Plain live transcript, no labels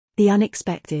The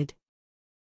unexpected.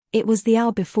 It was the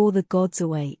hour before the gods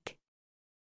awake.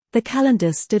 The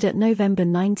calendar stood at November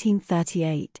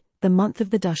 1938, the month of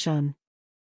the Dashan.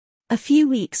 A few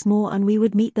weeks more and we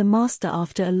would meet the Master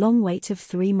after a long wait of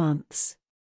 3 months.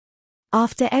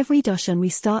 After every Dashan we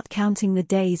start counting the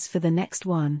days for the next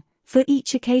one, for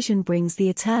each occasion brings the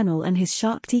Eternal and His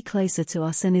Shakti closer to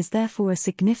us and is therefore a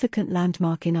significant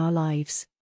landmark in our lives.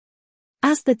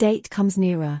 As the date comes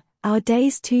nearer, our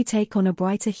days too take on a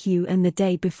brighter hue, and the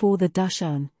day before the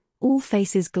Dashan, all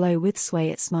faces glow with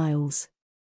sweet smiles.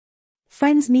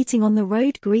 Friends meeting on the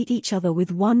road greet each other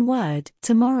with one word,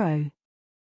 tomorrow.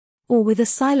 Or with a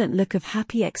silent look of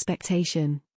happy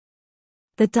expectation.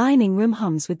 The dining room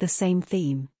hums with the same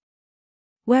theme.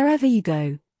 Wherever you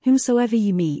go, whomsoever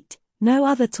you meet, no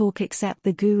other talk except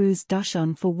the Guru's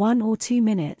Dashan for 1 or 2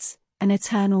 minutes, an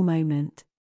eternal moment.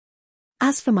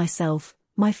 As for myself,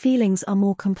 my feelings are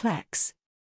more complex.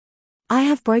 I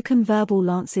have broken verbal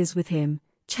lances with him,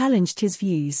 challenged his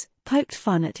views, poked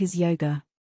fun at his yoga.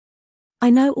 I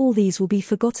know all these will be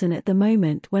forgotten at the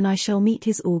moment when I shall meet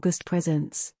his august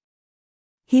presence.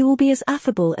 He will be as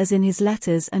affable as in his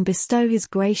letters and bestow his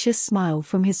gracious smile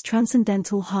from his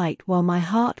transcendental height, while my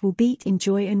heart will beat in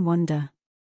joy and wonder.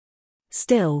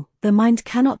 Still, the mind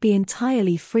cannot be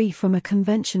entirely free from a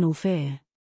conventional fear.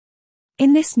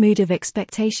 In this mood of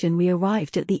expectation we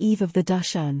arrived at the eve of the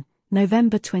Dashan,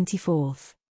 November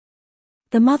 24th.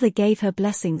 The mother gave her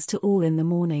blessings to all in the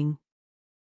morning.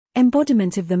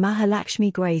 Embodiment of the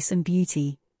Mahalakshmi grace and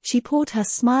beauty, she poured her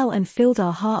smile and filled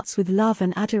our hearts with love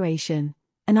and adoration,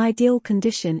 an ideal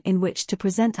condition in which to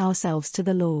present ourselves to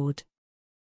the Lord.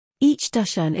 Each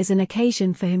Dashan is an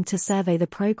occasion for him to survey the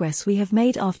progress we have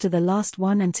made after the last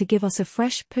one and to give us a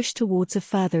fresh push towards a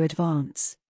further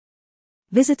advance.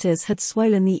 Visitors had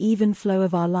swollen the even flow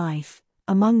of our life,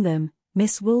 among them,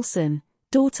 Miss Wilson,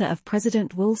 daughter of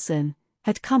President Wilson,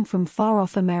 had come from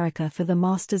far-off America for the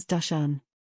Master's Dashan.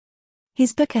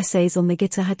 His book essays on the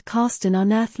Gita had cast an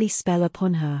unearthly spell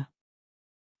upon her.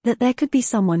 That there could be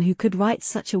someone who could write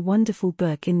such a wonderful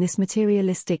book in this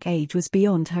materialistic age was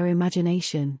beyond her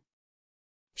imagination.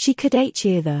 She could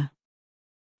hear the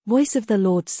voice of the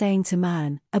Lord saying to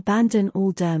man, abandon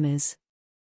all dharmas.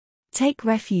 Take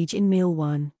refuge in meal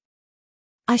one.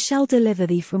 I shall deliver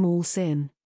thee from all sin.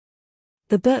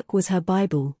 The book was her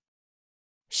Bible.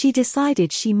 She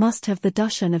decided she must have the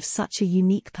Dashan of such a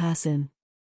unique person.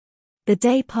 The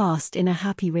day passed in a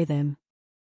happy rhythm.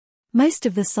 Most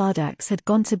of the sadhaks had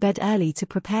gone to bed early to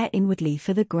prepare inwardly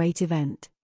for the great event.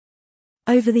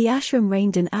 Over the ashram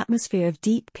reigned an atmosphere of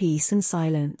deep peace and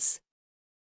silence.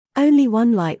 Only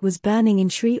one light was burning in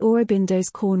Sri Aurobindo's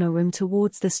corner room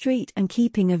towards the street and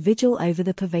keeping a vigil over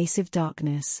the pervasive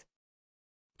darkness.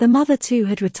 The mother too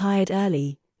had retired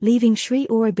early, leaving Sri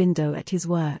Aurobindo at his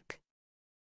work.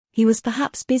 He was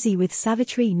perhaps busy with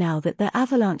Savitri now that the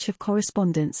avalanche of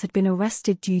correspondence had been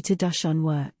arrested due to Dashan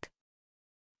work.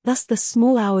 Thus the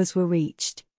small hours were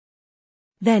reached.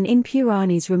 Then in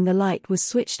Purani's room the light was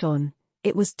switched on.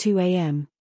 It was 2 a.m.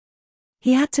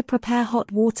 He had to prepare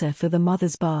hot water for the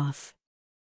mother's bath.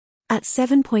 At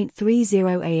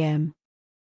 7:30 a.m.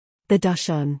 the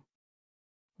Dashan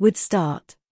would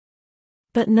start.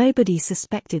 But nobody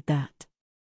suspected that.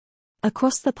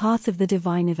 Across the path of the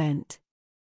divine event,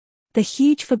 the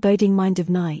huge foreboding mind of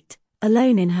night,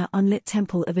 alone in her unlit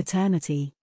temple of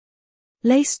eternity,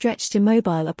 lay stretched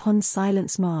immobile upon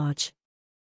silence marge.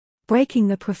 Breaking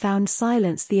the profound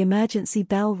silence, the emergency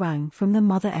bell rang from the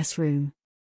mother's room.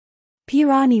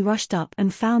 Purani rushed up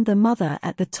and found the mother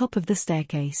at the top of the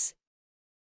staircase.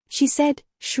 She said,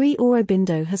 Sri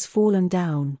Aurobindo has fallen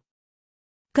down.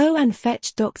 Go and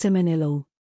fetch Dr. Manilal.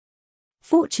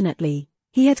 Fortunately,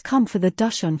 he had come for the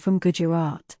Dashan from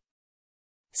Gujarat.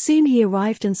 Soon he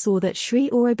arrived and saw that Sri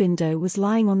Aurobindo was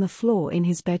lying on the floor in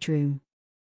his bedroom.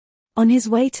 On his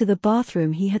way to the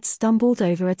bathroom he had stumbled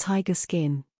over a tiger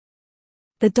skin.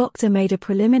 The doctor made a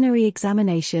preliminary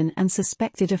examination and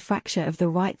suspected a fracture of the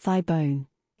right thigh bone.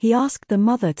 He asked the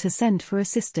mother to send for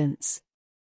assistance.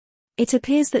 It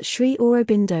appears that Sri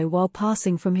Aurobindo, while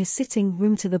passing from his sitting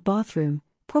room to the bathroom,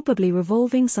 probably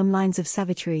revolving some lines of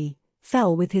Savitri,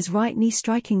 fell with his right knee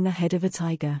striking the head of a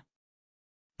tiger.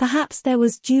 Perhaps there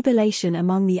was jubilation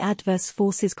among the adverse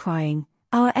forces crying,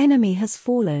 our enemy has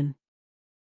fallen.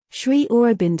 Sri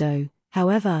Aurobindo,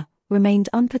 however, remained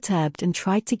unperturbed and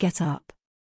tried to get up.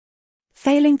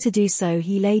 Failing to do so,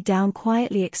 he lay down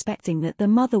quietly expecting that the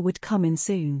mother would come in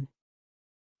soon.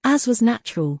 As was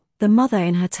natural, the mother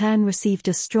in her turn received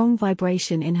a strong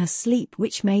vibration in her sleep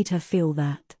which made her feel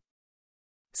that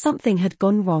something had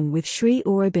gone wrong with Sri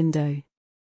Aurobindo.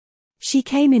 She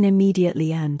came in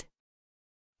immediately and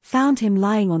found him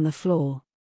lying on the floor.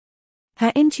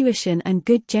 Her intuition and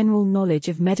good general knowledge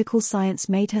of medical science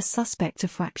made her suspect a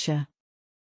fracture.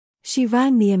 She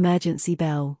rang the emergency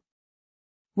bell.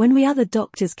 When we other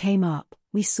doctors came up,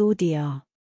 we saw Dr.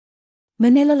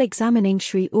 Manilal examining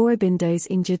Sri Aurobindo's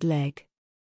injured leg.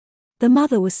 The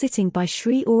mother was sitting by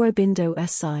Sri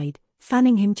Aurobindo's side,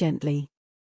 fanning him gently.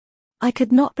 I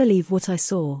could not believe what I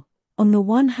saw. On the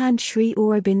one hand, Sri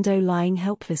Aurobindo lying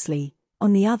helplessly,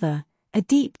 on the other, a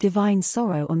deep divine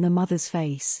sorrow on the mother's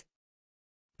face.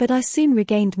 But I soon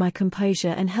regained my composure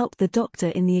and helped the doctor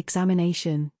in the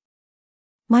examination.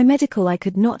 My medical eye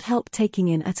could not help taking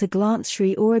in at a glance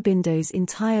Sri Aurobindo's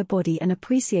entire body and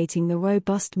appreciating the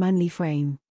robust manly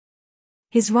frame.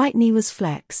 His right knee was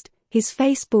flexed, his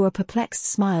face bore a perplexed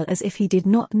smile as if he did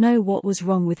not know what was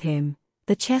wrong with him,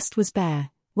 the chest was bare,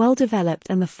 well developed,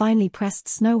 and the finely pressed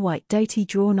snow-white dhoti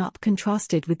drawn up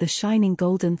contrasted with the shining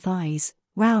golden thighs,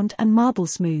 round and marble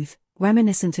smooth,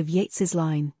 reminiscent of Yeats's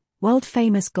line,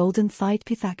 world-famous golden-thighed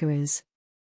Pythagoras.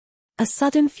 A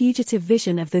sudden fugitive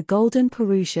vision of the golden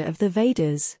Purusha of the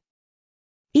Vedas.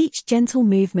 Each gentle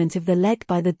movement of the leg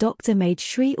by the doctor made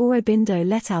Sri Aurobindo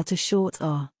let out a short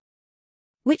ah,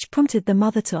 which prompted the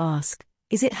mother to ask,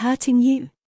 "Is it hurting you?"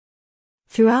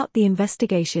 Throughout the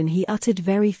investigation he uttered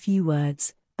very few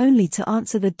words, only to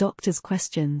answer the doctor's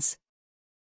questions.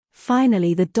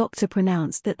 Finally the doctor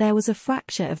pronounced that there was a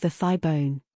fracture of the thigh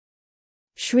bone.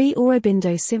 Sri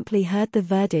Aurobindo simply heard the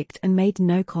verdict and made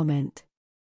no comment.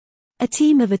 A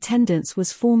team of attendants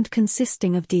was formed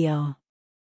consisting of Dr.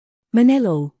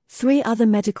 Manilal, 3 other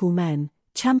medical men,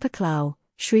 Champaklal,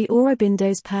 Sri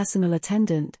Aurobindo's personal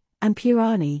attendant, and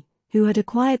Purani, who had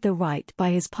acquired the right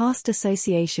by his past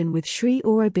association with Sri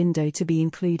Aurobindo to be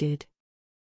included.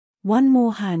 One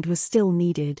more hand was still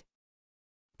needed.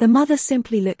 The mother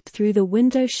simply looked through the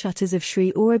window shutters of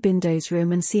Sri Aurobindo's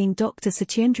room and seeing Dr.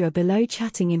 Satyendra below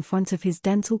chatting in front of his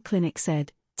dental clinic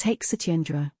said, "Take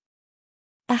Satyendra.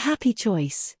 A happy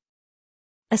choice.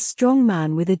 A strong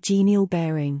man with a genial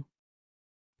bearing."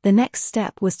 The next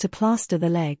step was to plaster the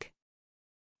leg.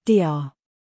 Dr.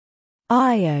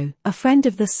 Io, a friend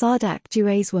of the Sardak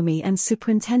Duraiswamy and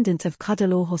superintendent of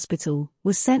Cuddalore Hospital,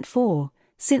 was sent for,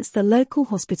 since the local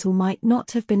hospital might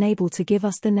not have been able to give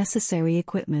us the necessary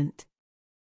equipment.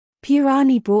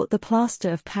 Purani brought the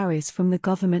plaster of Paris from the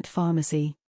government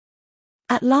pharmacy.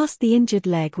 At last the injured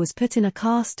leg was put in a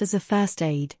cast as a first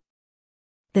aid.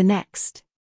 The next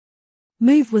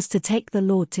move was to take the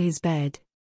Lord to his bed.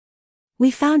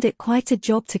 We found it quite a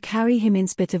job to carry him in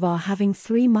spite of our having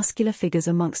 3 muscular figures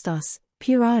amongst us,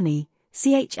 Purani,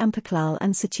 Ch. Ampaklal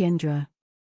and Satyendra.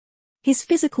 His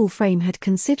physical frame had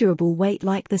considerable weight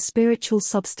like the spiritual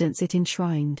substance it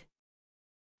enshrined.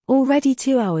 Already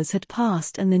 2 hours had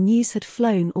passed and the news had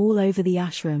flown all over the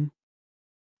ashram.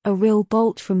 A real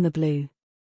bolt from the blue.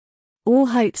 All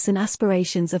hopes and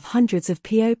aspirations of hundreds of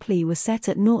people were set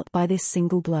at naught by this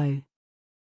single blow.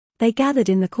 They gathered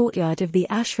in the courtyard of the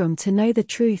ashram to know the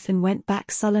truth and went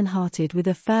back sullen-hearted with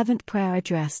a fervent prayer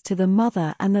addressed to the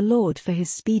Mother and the Lord for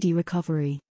his speedy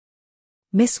recovery.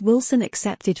 Miss Wilson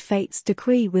accepted fate's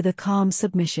decree with a calm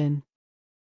submission.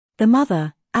 The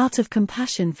Mother, out of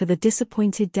compassion for the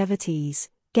disappointed devotees,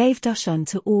 gave darshan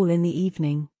to all in the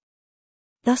evening.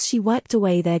 Thus she wiped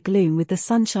away their gloom with the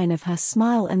sunshine of her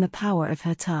smile and the power of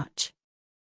her touch.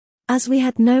 As we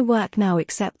had no work now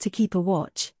except to keep a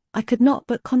watch, I could not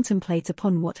but contemplate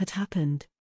upon what had happened.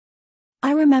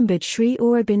 I remembered Sri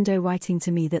Aurobindo writing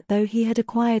to me that though he had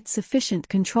acquired sufficient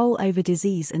control over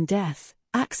disease and death,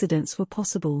 accidents were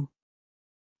possible.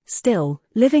 Still,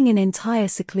 living in entire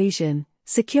seclusion,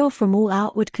 secure from all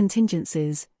outward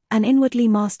contingencies, and inwardly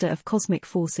master of cosmic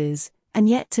forces, and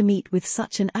yet to meet with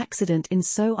such an accident in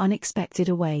so unexpected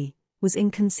a way, was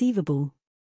inconceivable.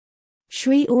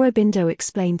 Sri Aurobindo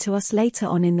explained to us later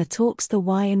on in the talks the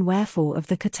why and wherefore of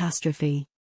the catastrophe.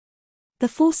 The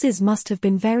forces must have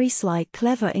been very sly,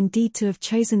 clever indeed to have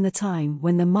chosen the time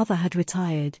when the mother had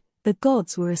retired, the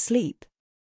gods were asleep.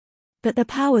 But the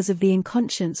powers of the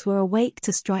inconscience were awake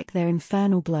to strike their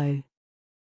infernal blow.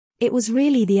 It was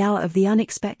really the hour of the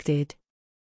unexpected.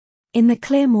 In the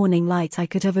clear morning light I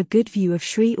could have a good view of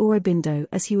Sri Aurobindo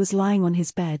as he was lying on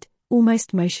his bed,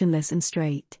 almost motionless and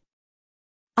straight.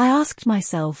 I asked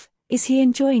myself, is he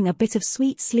enjoying a bit of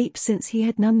sweet sleep since he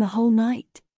had none the whole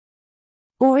night?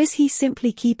 Or is he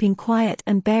simply keeping quiet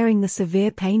and bearing the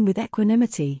severe pain with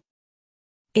equanimity?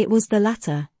 It was the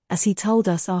latter, as he told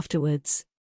us afterwards.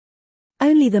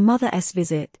 Only the mother's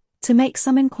visit, to make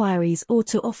some inquiries or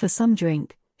to offer some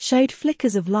drink, showed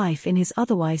flickers of life in his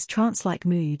otherwise trance-like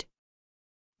mood.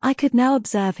 I could now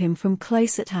observe him from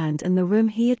close at hand and the room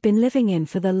he had been living in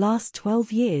for the last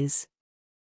 12 years.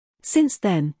 Since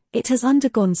then, it has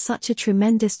undergone such a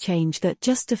tremendous change that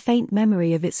just a faint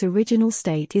memory of its original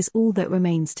state is all that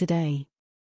remains today.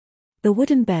 The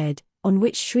wooden bed, on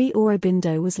which Sri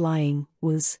Aurobindo was lying,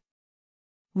 was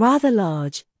rather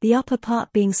large, the upper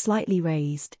part being slightly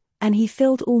raised, and he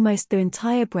filled almost the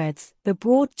entire breadth, the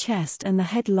broad chest and the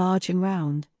head large and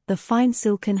round, the fine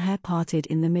silken hair parted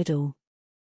in the middle.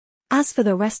 As for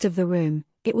the rest of the room,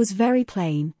 it was very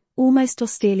plain, almost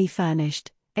austerely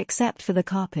furnished, except for the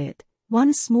carpet,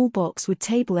 one small box-wood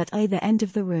table at either end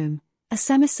of the room, a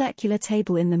semicircular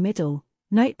table in the middle,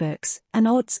 notebooks, and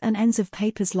odds and ends of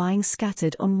papers lying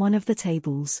scattered on one of the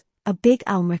tables, a big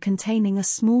almirah containing a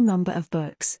small number of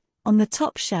books, on the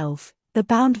top shelf, the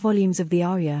bound volumes of the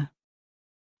Arya.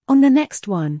 On the next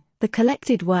one, the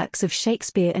collected works of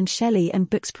Shakespeare and Shelley and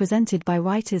books presented by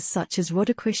writers such as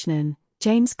Radhakrishnan,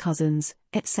 James Cousins,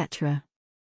 etc.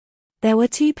 There were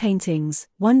 2 paintings,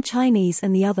 one Chinese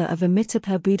and the other of a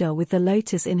Mittapur Buddha with the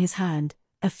lotus in his hand,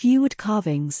 a few wood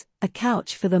carvings, a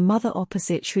couch for the mother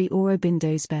opposite Sri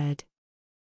Aurobindo's bed.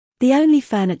 The only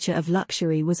furniture of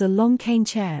luxury was a long cane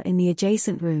chair in the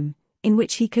adjacent room, in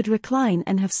which he could recline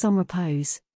and have some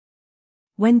repose.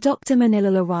 When Dr.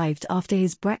 Manilal arrived after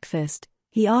his breakfast,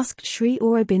 he asked Sri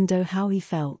Aurobindo how he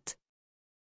felt.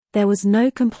 There was no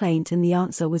complaint and the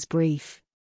answer was brief.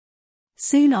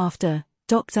 Soon after,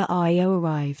 Dr. Io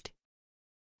arrived.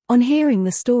 On hearing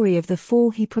the story of the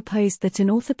fall, he proposed that an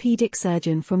orthopedic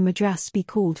surgeon from Madras be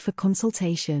called for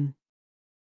consultation.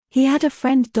 He had a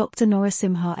friend, Dr.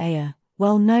 Narasimha Iyer,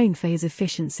 well known for his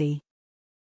efficiency.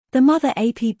 The mother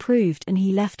AP proved and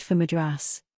he left for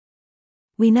Madras.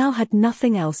 We now had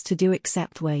nothing else to do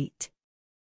except wait.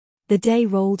 The day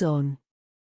rolled on.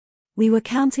 We were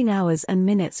counting hours and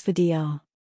minutes for Dr.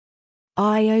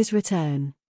 Io's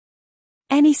return.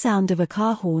 Any sound of a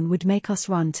car horn would make us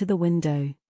run to the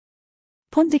window.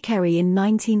 Pondicherry in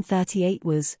 1938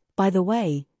 was, by the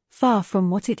way, far from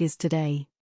what it is today.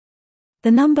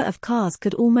 The number of cars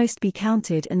could almost be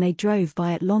counted and they drove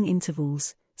by at long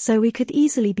intervals, so we could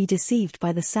easily be deceived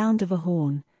by the sound of a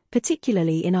horn,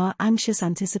 particularly in our anxious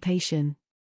anticipation.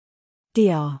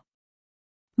 Dr.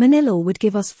 Manilal would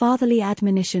give us fatherly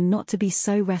admonition not to be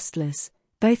so restless.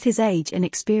 Both his age and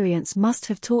experience must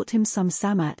have taught him some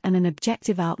samat and an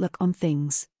objective outlook on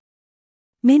things.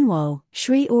 Meanwhile,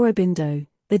 Sri Aurobindo,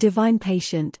 the divine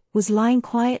patient, was lying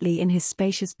quietly in his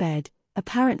spacious bed,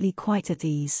 apparently quite at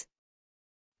ease.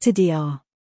 To Dr.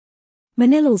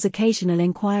 Manilal's occasional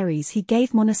inquiries he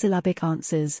gave monosyllabic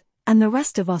answers, and the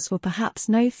rest of us were perhaps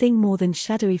no thing more than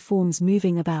shadowy forms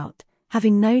moving about,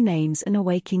 having no names and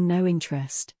awaking no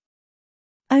interest.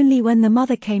 Only when the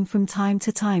mother came from time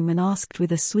to time and asked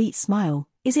with a sweet smile,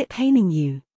 "Is it paining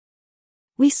you?"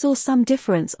 we saw some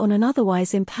difference on an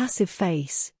otherwise impassive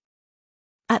face.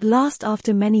 At last,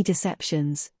 after many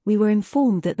deceptions, we were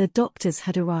informed that the doctors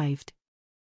had arrived.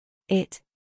 It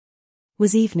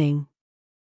was evening.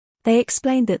 They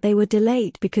explained that they were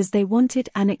delayed because they wanted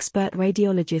an expert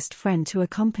radiologist friend to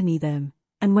accompany them,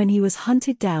 and when he was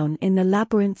hunted down in the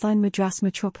labyrinthine Madras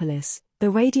metropolis,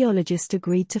 the radiologist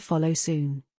agreed to follow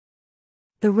soon.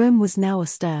 The room was now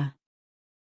astir.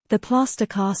 The plaster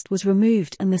cast was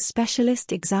removed and the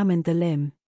specialist examined the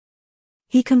limb.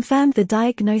 He confirmed the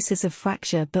diagnosis of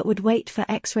fracture but would wait for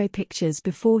X-ray pictures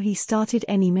before he started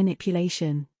any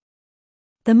manipulation.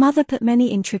 The mother put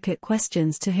many intricate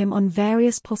questions to him on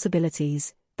various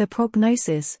possibilities, the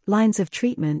prognosis, lines of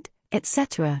treatment,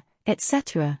 etc.,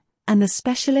 etc., and the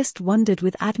specialist wondered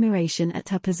with admiration at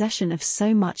her possession of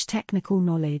so much technical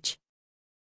knowledge.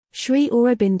 Sri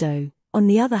Aurobindo, on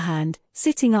the other hand,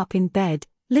 sitting up in bed,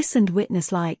 listened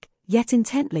witness-like, yet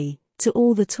intently, to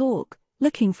all the talk,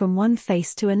 looking from one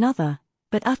face to another,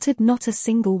 but uttered not a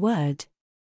single word.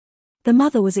 The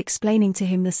mother was explaining to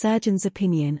him the surgeon's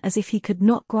opinion as if he could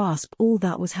not grasp all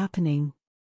that was happening.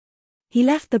 He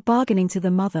left the bargaining to the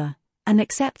mother, and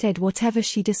accepted whatever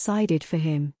she decided for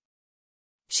him.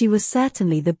 She was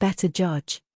certainly the better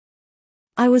judge.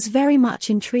 I was very much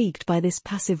intrigued by this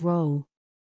passive role.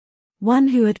 One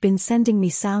who had been sending me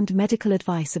sound medical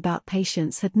advice about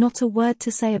patients had not a word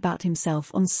to say about himself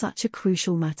on such a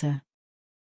crucial matter.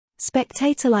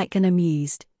 Spectator-like and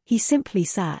amused, he simply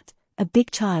sat, a big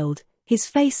child, his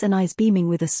face and eyes beaming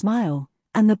with a smile,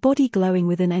 and the body glowing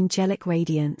with an angelic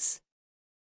radiance.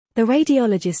 The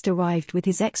radiologist arrived with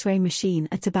his X-ray machine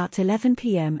at about 11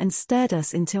 p.m. and stirred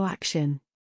us into action.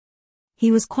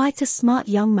 He was quite a smart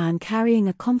young man carrying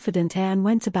a confident air and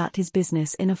went about his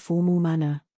business in a formal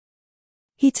manner.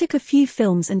 He took a few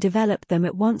films and developed them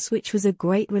at once, which was a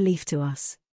great relief to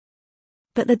us.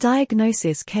 But the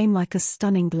diagnosis came like a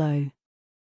stunning blow.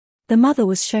 The mother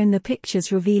was shown the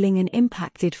pictures revealing an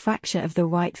impacted fracture of the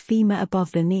right femur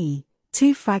above the knee,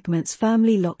 two fragments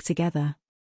firmly locked together.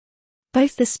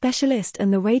 Both the specialist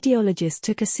and the radiologist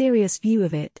took a serious view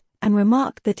of it, and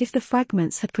remarked that if the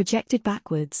fragments had projected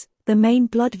backwards, the main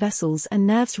blood vessels and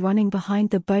nerves running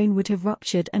behind the bone would have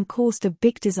ruptured and caused a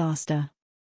big disaster.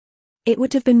 It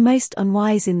would have been most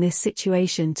unwise in this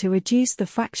situation to reduce the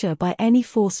fracture by any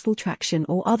forceful traction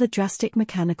or other drastic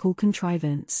mechanical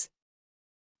contrivance.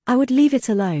 I would leave it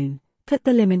alone, put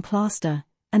the limb in plaster,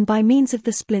 and by means of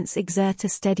the splints exert a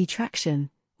steady traction,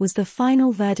 was the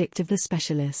final verdict of the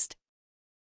specialist.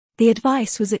 The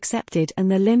advice was accepted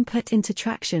and the limb put into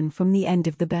traction from the end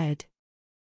of the bed.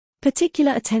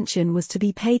 Particular attention was to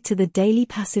be paid to the daily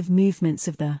passive movements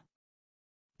of the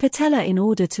patella in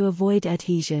order to avoid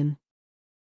adhesion.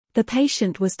 The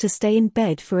patient was to stay in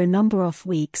bed for a number of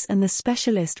weeks and the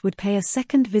specialist would pay a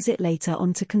second visit later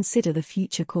on to consider the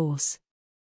future course.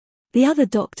 The other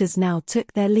doctors now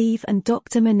took their leave and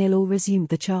Dr. Manillal resumed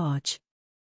the charge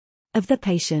of the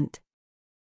patient.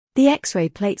 The X-ray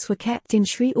plates were kept in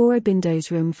Sri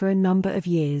Aurobindo's room for a number of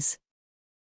years.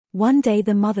 One day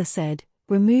the mother said,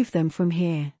 "Remove them from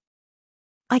here."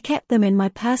 I kept them in my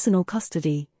personal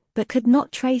custody, but could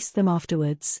not trace them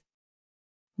afterwards.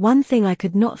 One thing I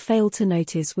could not fail to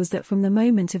notice was that from the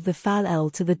moment of the Fal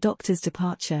to the doctor's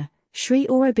departure, Sri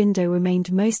Aurobindo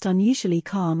remained most unusually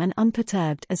calm and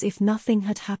unperturbed as if nothing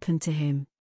had happened to him.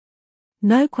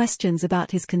 No questions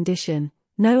about his condition,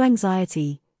 no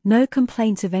anxiety, no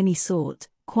complaint of any sort,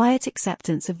 quiet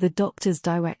acceptance of the doctor's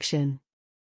direction.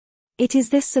 It is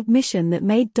this submission that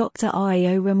made Dr.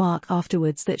 Rao remark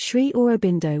afterwards that Sri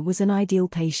Aurobindo was an ideal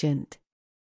patient.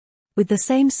 With the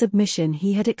same submission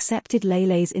he had accepted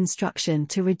Lele's instruction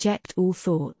to reject all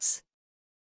thoughts.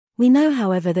 We know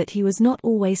however that he was not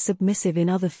always submissive in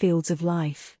other fields of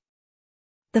life.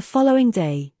 The following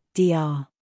day, Dr.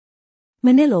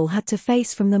 Manillal had to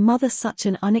face from the mother such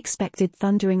an unexpected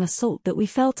thundering assault that we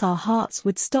felt our hearts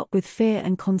would stop with fear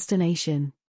and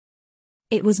consternation.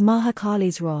 It was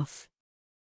Mahakali's wrath.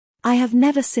 I have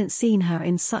never since seen her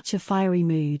in such a fiery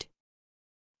mood.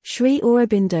 Sri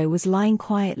Aurobindo was lying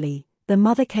quietly, the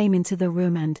mother came into the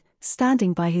room and,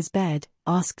 standing by his bed,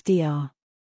 asked Dr.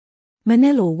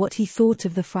 Manillal what he thought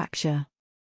of the fracture.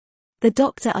 The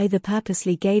doctor either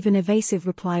purposely gave an evasive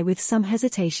reply with some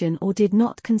hesitation or did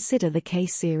not consider the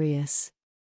case serious.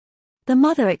 The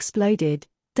mother exploded,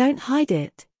 "Don't hide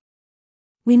it.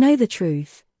 We know the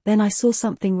truth, then I saw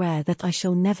something rare that I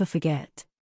shall never forget."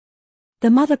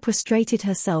 The mother prostrated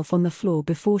herself on the floor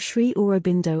before Sri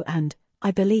Aurobindo and,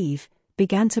 I believe,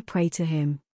 began to pray to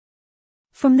him.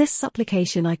 From this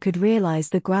supplication I could realize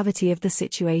the gravity of the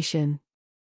situation.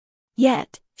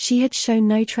 Yet, she had shown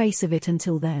no trace of it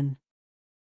until then.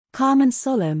 Calm and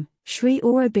solemn, Sri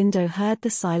Aurobindo heard the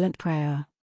silent prayer.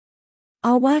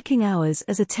 Our working hours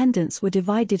as attendants were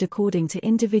divided according to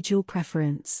individual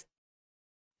preference.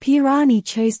 Purani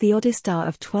chose the oddest hour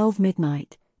of 12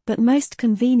 midnight, but most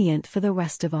convenient for the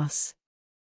rest of us.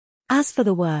 As for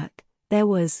the work, there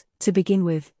was, to begin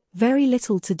with, very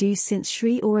little to do since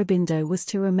Sri Aurobindo was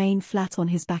to remain flat on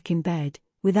his back in bed,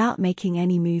 without making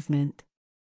any movement.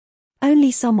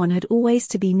 Only someone had always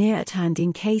to be near at hand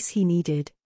in case he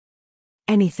needed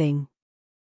anything.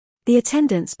 The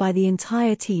attendance by the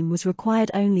entire team was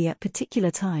required only at particular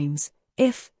times,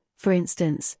 if, for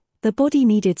instance, the body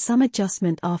needed some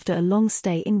adjustment after a long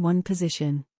stay in one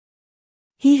position.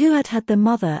 He who had had the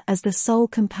mother as the sole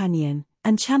companion,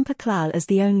 and Champaklal as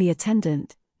the only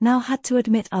attendant, now had to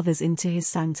admit others into his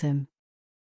sanctum.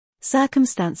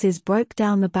 Circumstances broke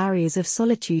down the barriers of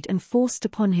solitude and forced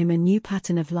upon him a new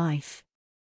pattern of life.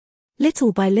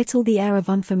 Little by little the air of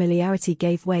unfamiliarity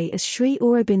gave way as Sri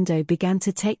Aurobindo began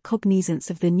to take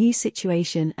cognizance of the new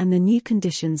situation and the new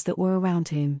conditions that were around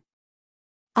him.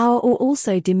 Our awe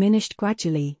also diminished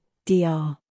gradually.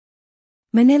 Dr.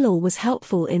 Manillal was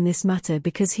helpful in this matter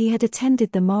because he had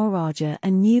attended the Maharaja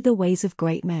and knew the ways of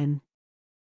great men.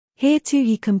 Here too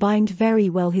he combined very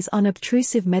well his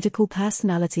unobtrusive medical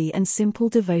personality and simple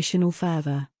devotional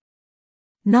fervor.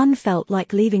 None felt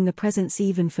like leaving the presence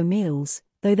even for meals,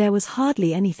 though there was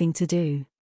hardly anything to do.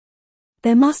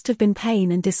 There must have been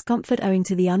pain and discomfort owing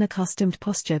to the unaccustomed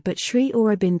posture, but Sri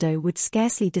Aurobindo would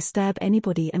scarcely disturb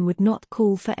anybody and would not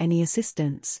call for any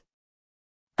assistance.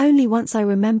 Only once I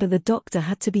remember the doctor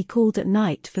had to be called at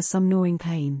night for some gnawing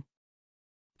pain.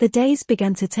 The days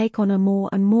began to take on a more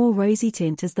and more rosy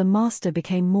tint as the master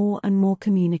became more and more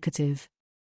communicative.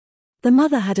 The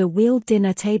mother had a wheeled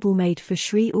dinner table made for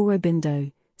Sri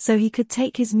Aurobindo, so he could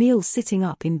take his meals sitting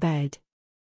up in bed.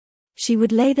 She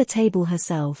would lay the table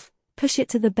herself, push it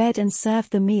to the bed and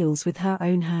serve the meals with her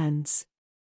own hands.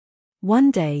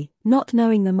 One day, not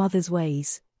knowing the mother's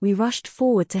ways, we rushed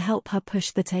forward to help her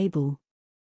push the table.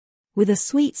 With a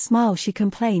sweet smile she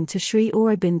complained to Sri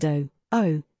Aurobindo,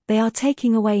 "Oh, they are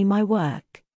taking away my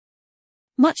work."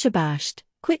 Much abashed,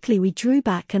 quickly we drew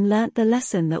back and learnt the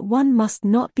lesson that one must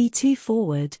not be too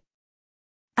forward.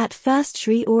 At first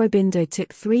Sri Aurobindo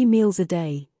took 3 meals a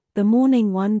day, the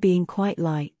morning one being quite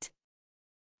light.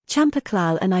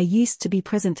 Champaklal and I used to be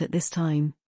present at this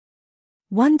time.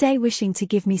 One day, wishing to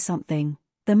give me something,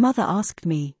 the mother asked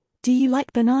me, "Do you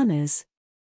like bananas?"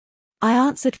 I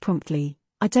answered promptly,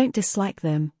 "I don't dislike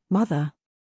them, mother."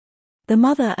 The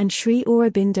mother and Sri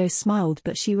Aurobindo smiled,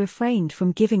 but she refrained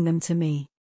from giving them to me.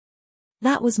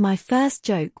 That was my first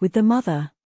joke with the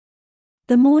mother.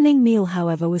 The morning meal,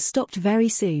 however, was stopped very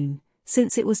soon,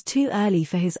 since it was too early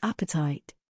for his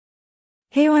appetite.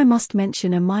 Here I must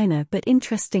mention a minor but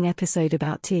interesting episode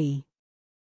about tea.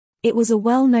 It was a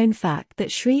well-known fact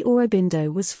that Sri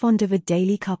Aurobindo was fond of a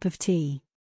daily cup of tea.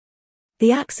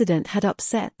 The accident had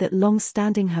upset that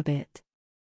long-standing habit.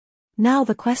 Now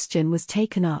the question was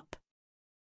taken up.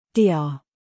 Dr.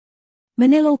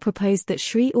 Manilal proposed that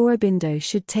Sri Aurobindo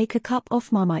should take a cup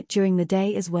of Marmite during the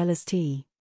day as well as tea.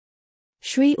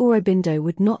 Sri Aurobindo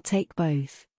would not take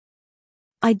both.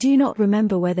 I do not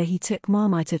remember whether he took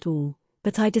Marmite at all,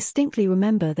 but I distinctly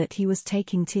remember that he was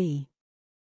taking tea.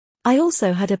 I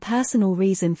also had a personal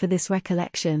reason for this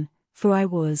recollection, for I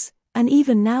was, and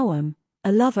even now am,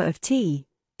 a lover of tea,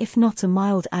 if not a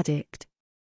mild addict.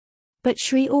 But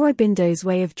Sri Aurobindo's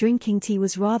way of drinking tea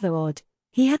was rather odd.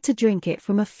 He had to drink it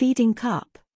from a feeding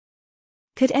cup.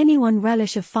 Could anyone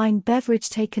relish a fine beverage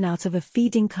taken out of a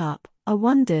feeding cup, I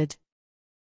wondered.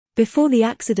 Before the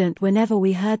accident, whenever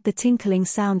we heard the tinkling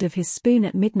sound of his spoon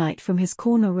at midnight from his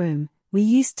corner room, we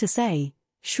used to say,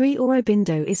 "Sri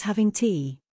Aurobindo is having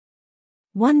tea."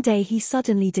 One day he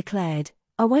suddenly declared,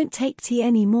 "I won't take tea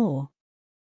any more."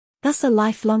 Thus a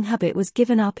lifelong habit was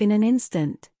given up in an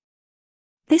instant.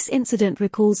 This incident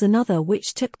recalls another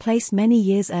which took place many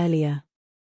years earlier.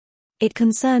 It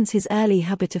concerns his early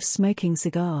habit of smoking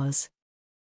cigars.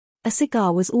 A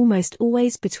cigar was almost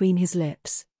always between his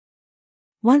lips.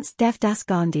 Once Devdas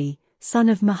Gandhi, son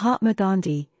of Mahatma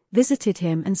Gandhi, visited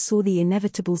him and saw the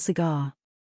inevitable cigar.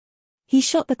 He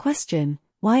shot the question,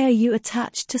 "Why are you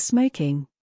attached to smoking?"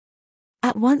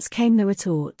 At once came the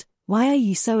retort, "Why are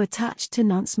you so attached to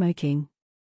non-smoking?"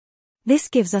 This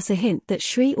gives us a hint that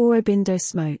Sri Aurobindo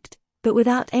smoked, but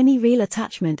without any real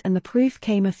attachment, and the proof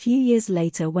came a few years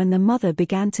later when the mother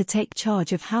began to take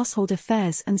charge of household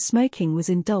affairs and smoking was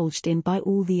indulged in by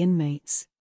all the inmates.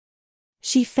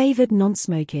 She favored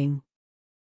non-smoking.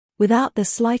 Without the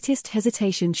slightest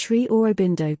hesitation, Sri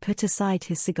Aurobindo put aside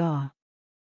his cigar.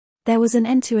 There was an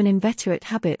end to an inveterate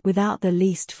habit without the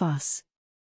least fuss.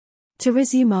 To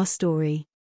resume our story.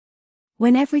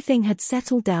 When everything had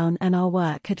settled down and our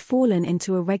work had fallen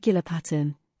into a regular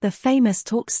pattern, the famous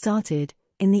talk started,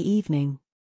 in the evening.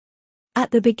 At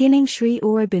the beginning, Sri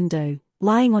Aurobindo,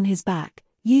 lying on his back,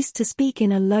 used to speak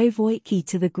in a low voice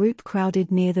to the group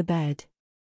crowded near the bed.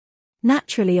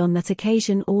 Naturally, on that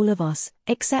occasion all of us,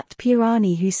 except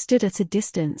Purani, who stood at a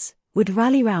distance, would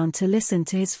rally round to listen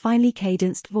to his finely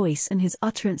cadenced voice and his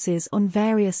utterances on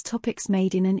various topics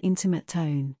made in an intimate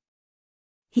tone.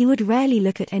 He would rarely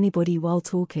look at anybody while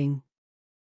talking.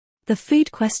 The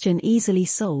food question easily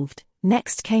solved,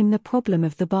 next came the problem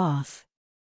of the bath.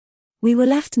 We were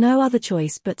left no other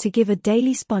choice but to give a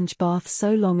daily sponge bath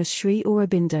so long as Sri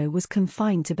Aurobindo was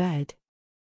confined to bed.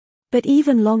 But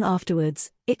even long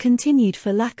afterwards, it continued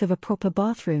for lack of a proper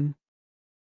bathroom.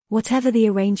 Whatever the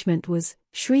arrangement was,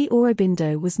 Sri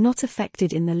Aurobindo was not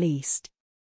affected in the least.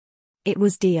 It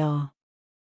was Dr.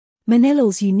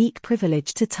 Manilal's unique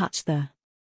privilege to touch the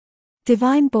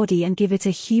divine body and give it a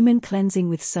human cleansing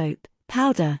with soap,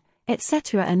 powder,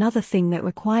 etc. Another thing that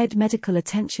required medical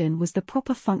attention was the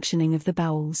proper functioning of the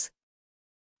bowels.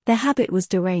 Their habit was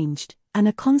deranged, and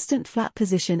a constant flat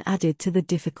position added to the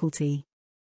difficulty.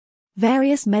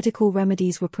 Various medical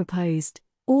remedies were proposed,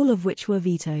 all of which were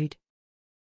vetoed.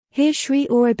 Here Sri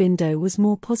Aurobindo was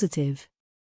more positive.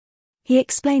 He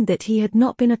explained that he had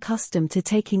not been accustomed to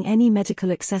taking any medical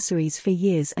accessories for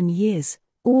years and years.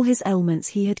 All his ailments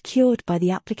he had cured by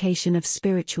the application of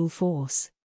spiritual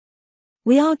force.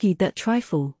 We argued that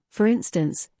trifle, for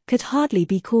instance, could hardly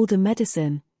be called a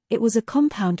medicine. It was a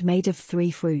compound made of 3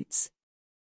 fruits.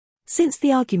 Since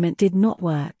the argument did not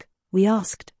work, we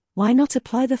asked, "Why not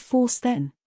apply the force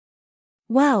then?"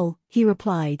 "Well," he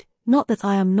replied, "not that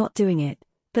I am not doing it,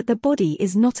 but the body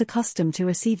is not accustomed to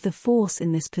receive the force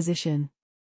in this position."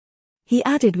 He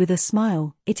added with a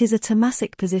smile, "It is a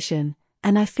tamasic position,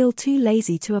 and I feel too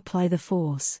lazy to apply the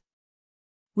force."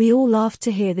 We all laughed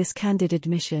to hear this candid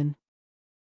admission.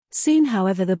 Soon,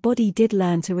 however, the body did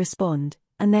learn to respond,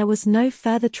 and there was no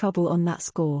further trouble on that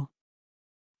score.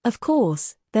 Of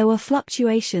course, there were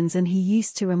fluctuations, and he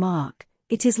used to remark,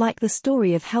 "It is like the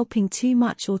story of helping too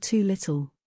much or too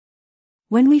little."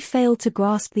 When we failed to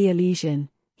grasp the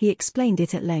illusion, he explained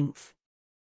it at length.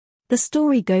 The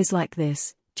story goes like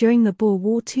this: during the Boer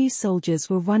War, two soldiers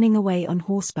were running away on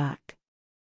horseback.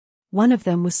 One of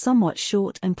them was somewhat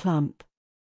short and plump.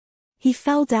 He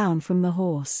fell down from the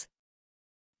horse.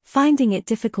 Finding it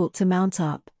difficult to mount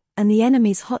up, and the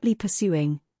enemies hotly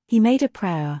pursuing, he made a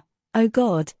prayer, "O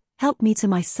God, help me to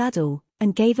my saddle,"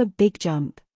 and gave a big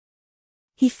jump.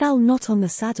 He fell not on the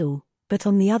saddle, but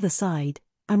on the other side,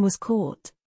 and was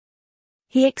caught.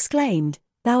 He exclaimed,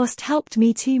 "Thou hast helped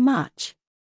me too much."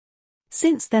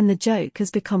 Since then the joke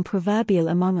has become proverbial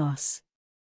among us.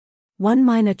 One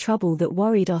minor trouble that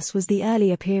worried us was the early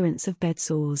appearance of bed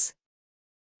sores.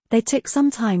 They took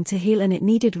some time to heal, and it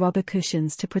needed rubber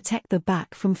cushions to protect the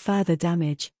back from further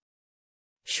damage.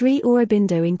 Sri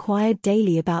Aurobindo inquired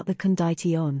daily about the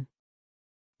condition.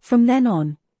 From then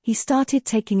on, he started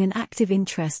taking an active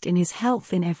interest in his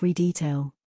health in every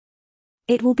detail.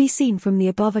 It will be seen from the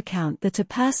above account that a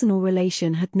personal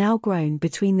relation had now grown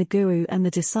between the guru and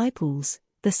the disciples.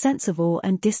 The sense of awe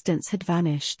and distance had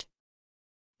vanished.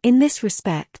 In this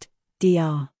respect,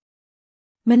 Dr.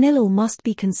 Manilal must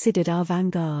be considered our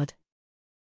vanguard.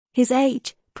 His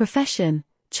age, profession,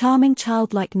 charming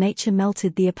childlike nature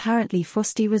melted the apparently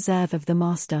frosty reserve of the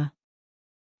master.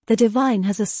 The divine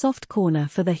has a soft corner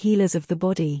for the healers of the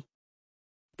body.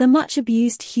 The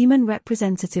much-abused human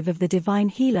representative of the divine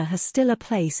healer has still a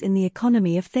place in the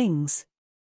economy of things.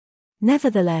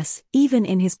 Nevertheless, even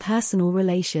in his personal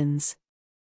relations,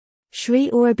 Sri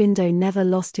Aurobindo never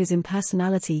lost his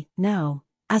impersonality. Now,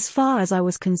 as far as I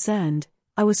was concerned,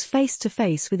 I was face to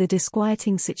face with a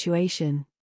disquieting situation.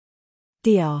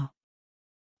 Dr.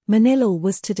 Manilal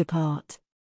was to depart.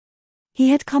 He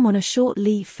had come on a short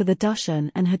leave for the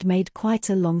Darshan and had made quite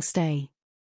a long stay.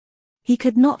 He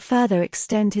could not further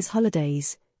extend his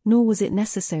holidays, nor was it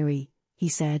necessary, he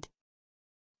said.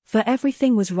 For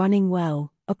everything was running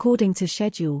well, according to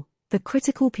schedule. The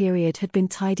critical period had been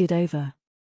tided over.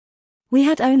 We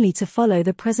had only to follow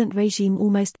the present regime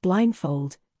almost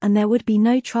blindfold, and there would be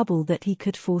no trouble that he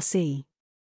could foresee.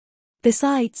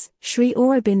 Besides, Sri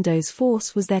Aurobindo's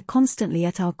force was there constantly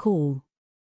at our call.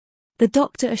 The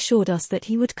doctor assured us that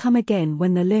he would come again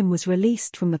when the limb was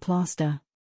released from the plaster.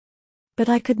 But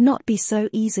I could not be so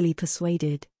easily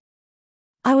persuaded.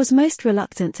 I was most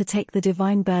reluctant to take the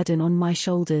divine burden on my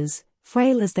shoulders,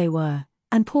 frail as they were,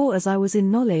 and poor as I was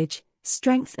in knowledge,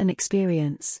 strength and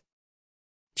experience.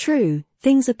 True,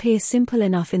 things appear simple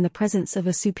enough in the presence of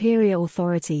a superior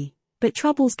authority, but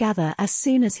troubles gather as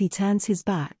soon as he turns his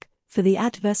back, for the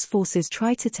adverse forces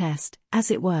try to test, as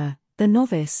it were, the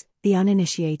novice, the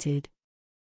uninitiated.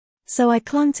 So I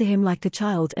clung to him like a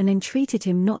child and entreated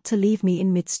him not to leave me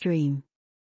in midstream.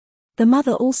 The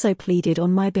mother also pleaded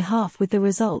on my behalf, with the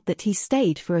result that he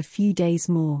stayed for a few days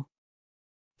more.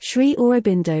 Sri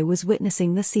Aurobindo was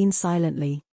witnessing the scene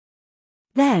silently.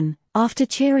 Then, after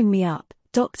cheering me up,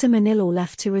 Dr. Manilal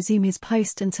left to resume his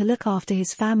post and to look after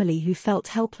his family, who felt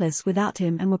helpless without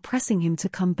him and were pressing him to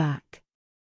come back.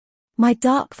 My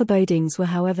dark forebodings were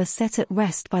however set at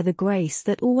rest by the grace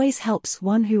that always helps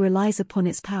one who relies upon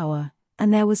its power,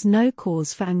 and there was no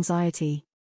cause for anxiety.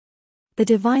 The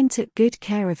divine took good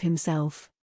care of himself.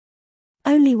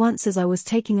 Only once, as I was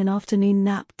taking an afternoon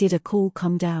nap, did a call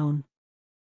come down.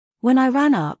 When I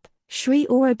ran up, Sri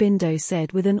Aurobindo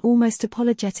said with an almost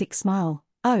apologetic smile,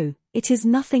 "Oh, it is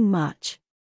nothing much.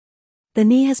 The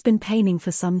knee has been paining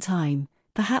for some time,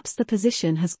 perhaps the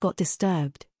position has got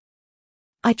disturbed."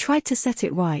 I tried to set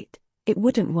it right, it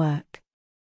wouldn't work.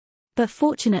 But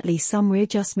fortunately some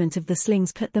readjustment of the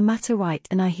slings put the matter right,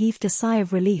 and I heaved a sigh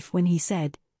of relief when he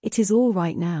said, "It is all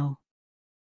right now."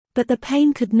 But the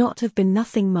pain could not have been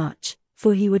nothing much,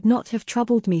 for he would not have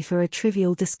troubled me for a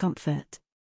trivial discomfort.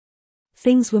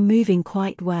 Things were moving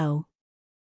quite well.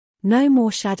 No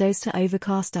more shadows to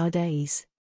overcast our days.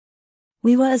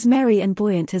 We were as merry and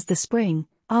buoyant as the spring,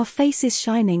 our faces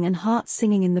shining and hearts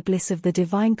singing in the bliss of the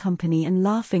divine company and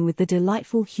laughing with the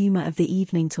delightful humor of the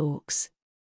evening talks.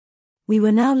 We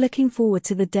were now looking forward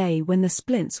to the day when the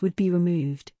splints would be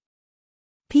removed.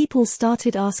 People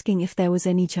started asking if there was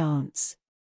any chance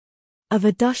of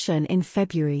a darshan in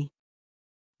February.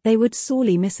 They would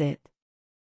sorely miss it.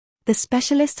 The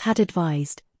specialist had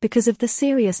advised, because of the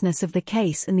seriousness of the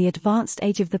case and the advanced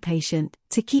age of the patient,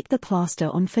 to keep the plaster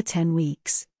on for 10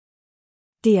 weeks.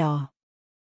 Dr.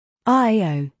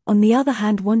 IO, on the other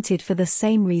hand, wanted, for the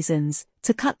same reasons,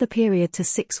 to cut the period to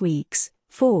 6 weeks,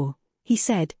 for, he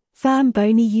said, firm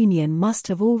bony union must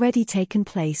have already taken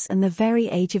place and the very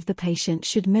age of the patient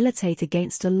should militate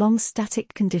against a long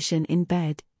static condition in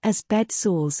bed, as bed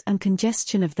sores and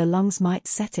congestion of the lungs might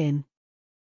set in.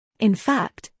 In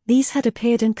fact, these had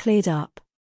appeared and cleared up.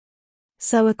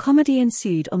 So a comedy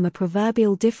ensued on the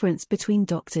proverbial difference between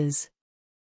doctors.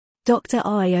 Dr.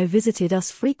 IO visited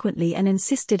us frequently and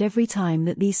insisted every time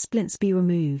that these splints be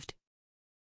removed.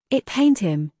 It pained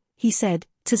him, he said,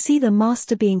 to see the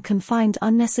master being confined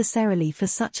unnecessarily for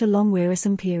such a long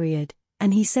wearisome period,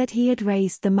 and he said he had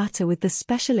raised the matter with the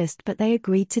specialist but they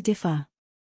agreed to differ.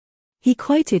 He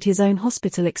quoted his own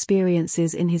hospital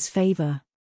experiences in his favor.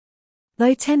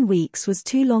 Though 10 weeks was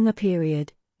too long a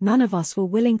period, none of us were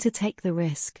willing to take the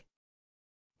risk.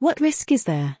 What risk is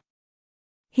there?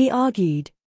 He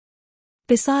argued.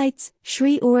 Besides,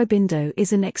 Sri Aurobindo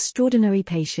is an extraordinary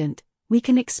patient, we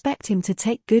can expect him to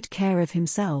take good care of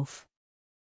himself.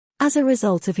 As a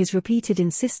result of his repeated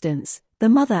insistence, the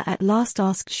mother at last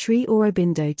asked Sri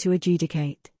Aurobindo to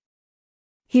adjudicate.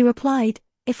 He replied,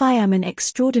 "If I am an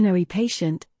extraordinary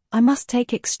patient, I must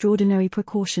take extraordinary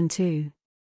precaution too.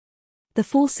 The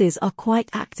forces are quite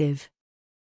active.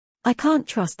 I can't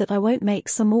trust that I won't make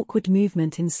some awkward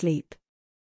movement in sleep.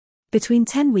 Between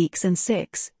 10 weeks and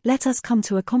 6, let us come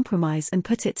to a compromise and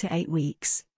put it to 8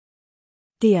 weeks.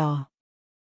 Dr.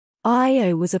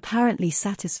 IO was apparently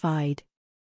satisfied.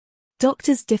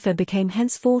 Doctors' differ became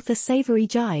henceforth a savory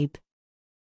jibe.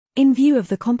 In view of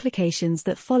the complications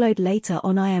that followed later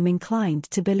on, I am inclined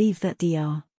to believe that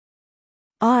Dr.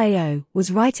 IO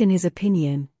was right in his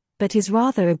opinion, but his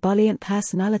rather ebullient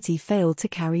personality failed to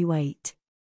carry weight.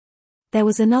 There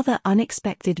was another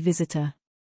unexpected visitor.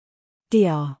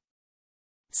 Dr.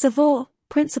 Savour,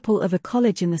 principal of a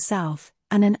college in the south,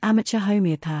 and an amateur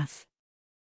homeopath.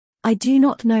 I do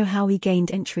not know how he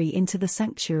gained entry into the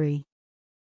sanctuary.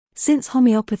 Since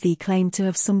homeopathy claimed to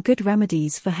have some good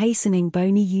remedies for hastening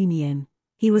bony union,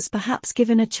 he was perhaps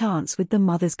given a chance with the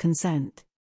mother's consent.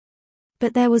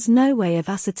 But there was no way of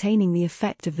ascertaining the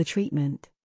effect of the treatment.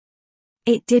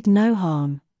 It did no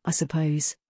harm, I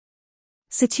suppose.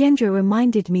 Satyendra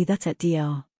reminded me that at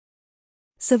Dr.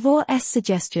 Savour's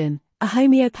suggestion, a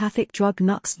homeopathic drug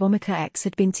Nux vomica X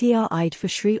had been tried for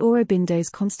Sri Aurobindo's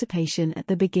constipation at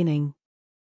the beginning.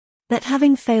 That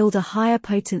having failed a higher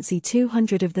potency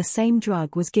 200 of the same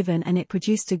drug was given and it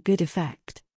produced a good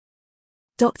effect.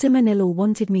 Dr. Manilal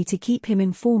wanted me to keep him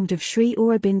informed of Sri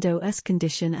Aurobindo's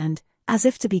condition and, as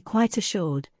if to be quite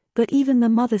assured, put even the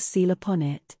mother's seal upon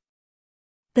it.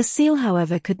 The seal,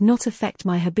 however, could not affect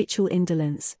my habitual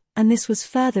indolence, and this was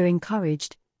further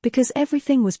encouraged, because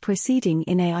everything was proceeding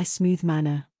in a smooth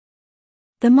manner.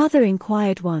 The mother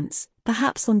inquired once,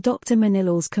 perhaps on Dr.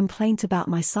 Manilal's complaint about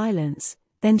my silence,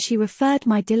 then she referred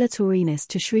my dilatoriness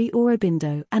to Sri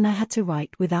Aurobindo and I had to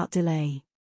write without delay.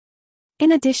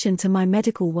 In addition to my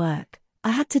medical work,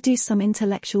 I had to do some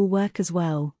intellectual work as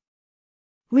well.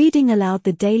 Reading aloud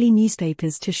the daily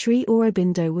newspapers to Sri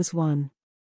Aurobindo was one.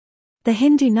 The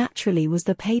Hindu naturally was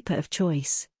the paper of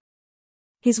choice.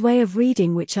 His way of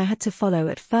reading, which I had to follow,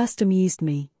 at first amused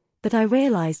me, but I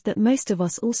realized that most of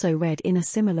us also read in a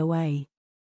similar way.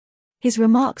 His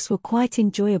remarks were quite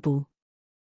enjoyable.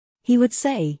 He would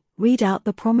say, "Read out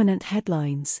the prominent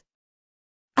headlines."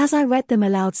 As I read them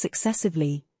aloud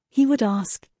successively, he would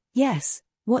ask, "Yes,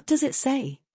 what does it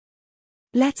say?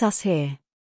 Let us hear."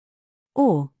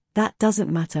 Or, "That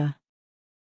doesn't matter.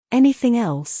 Anything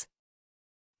else?"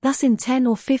 Thus in 10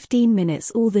 or 15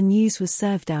 minutes all the news was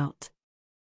served out.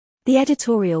 The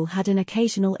editorial had an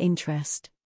occasional interest.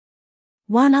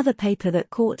 One other paper that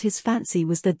caught his fancy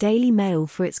was the Daily Mail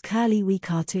for its curly wee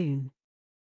cartoon.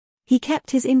 He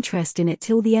kept his interest in it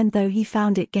till the end, though he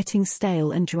found it getting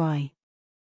stale and dry.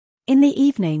 In the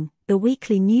evening, the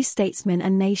weekly New Statesman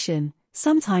and Nation,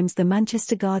 sometimes the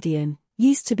Manchester Guardian,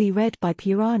 used to be read by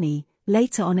Purani.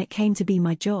 Later on it came to be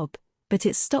my job, but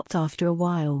it stopped after a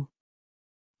while.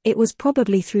 It was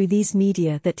probably through these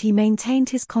media that he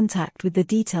maintained his contact with the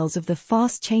details of the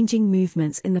fast-changing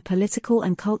movements in the political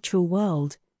and cultural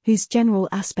world, whose general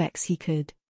aspects he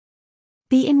could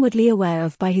be inwardly aware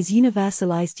of by his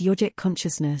universalized yogic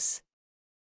consciousness.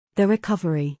 The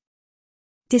recovery.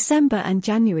 December and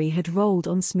January had rolled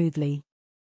on smoothly.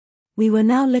 We were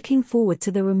now looking forward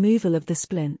to the removal of the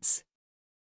splints.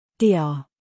 Dr.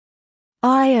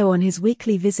 IO on his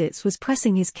weekly visits was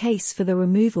pressing his case for the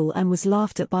removal and was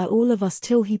laughed at by all of us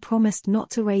till he promised not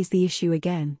to raise the issue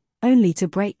again, only to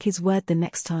break his word the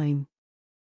next time.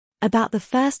 About the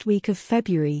first week of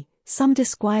February, some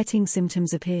disquieting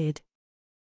symptoms appeared.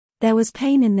 There was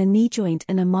pain in the knee joint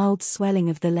and a mild swelling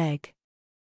of the leg.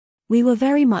 We were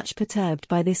very much perturbed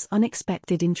by this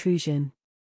unexpected intrusion.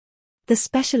 The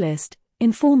specialist,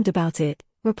 informed about it,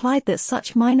 replied that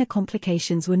such minor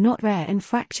complications were not rare in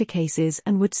fracture cases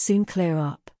and would soon clear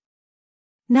up.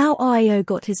 Now IO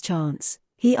got his chance.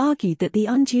 He argued that the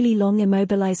unduly long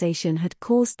immobilization had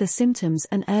caused the symptoms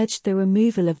and urged the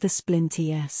removal of the splint.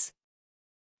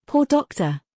 Poor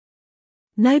doctor.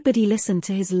 Nobody listened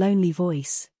to his lonely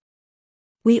voice.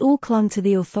 We all clung to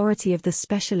the authority of the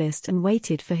specialist and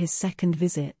waited for his second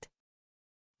visit.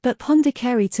 But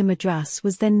Pondicherry to Madras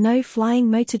was then no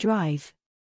flying motor drive.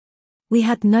 We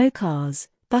had no cars,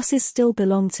 buses still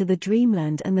belonged to the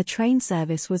dreamland, and the train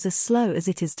service was as slow as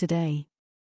it is today.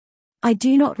 I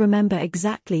do not remember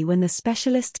exactly when the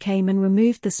specialist came and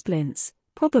removed the splints,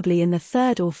 probably in the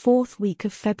 3rd or 4th week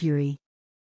of February.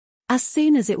 As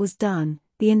soon as it was done,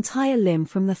 the entire limb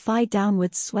from the thigh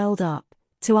downwards swelled up,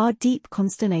 to our deep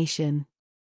consternation.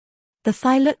 The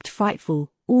thigh looked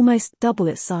frightful, almost double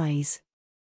its size.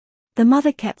 The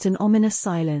mother kept an ominous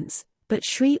silence, but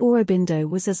Sri Aurobindo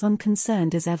was as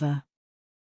unconcerned as ever.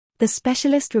 The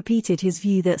specialist repeated his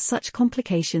view that such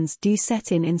complications do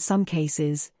set in some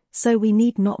cases, so we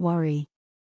need not worry.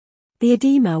 The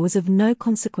edema was of no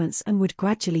consequence and would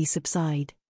gradually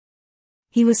subside.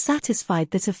 He was satisfied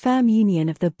that a firm union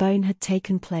of the bone had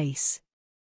taken place.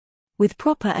 With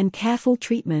proper and careful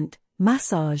treatment,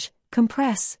 massage,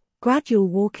 compress, gradual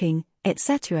walking,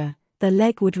 etc., the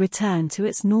leg would return to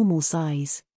its normal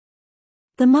size.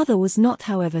 The mother was not,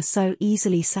 however, so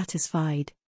easily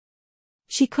satisfied.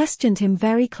 She questioned him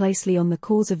very closely on the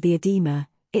cause of the edema,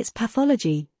 its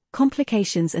pathology,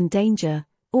 complications and danger,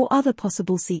 or other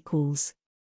possible sequels.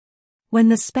 When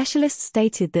the specialist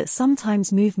stated that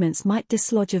sometimes movements might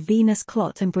dislodge a venous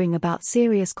clot and bring about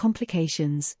serious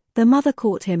complications, the mother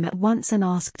caught him at once and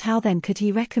asked how then could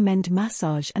he recommend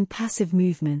massage and passive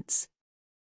movements.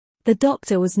 The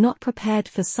doctor was not prepared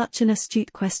for such an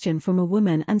astute question from a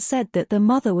woman and said that the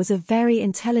mother was a very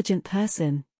intelligent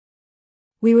person.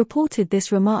 We reported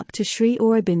this remark to Sri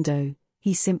Aurobindo.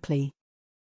 He simply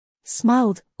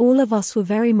smiled. All of us were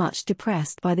very much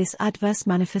depressed by this adverse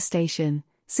manifestation,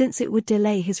 since it would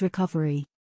delay his recovery.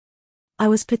 I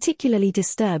was particularly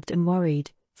disturbed and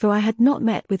worried, for I had not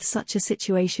met with such a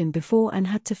situation before and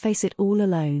had to face it all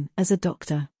alone, as a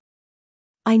doctor.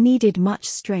 I needed much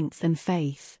strength and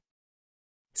faith.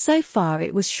 So far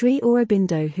it was Sri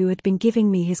Aurobindo who had been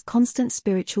giving me his constant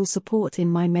spiritual support in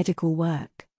my medical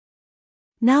work.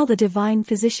 Now the divine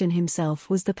physician himself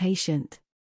was the patient.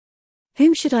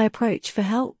 Whom should I approach for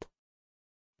help?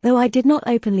 Though I did not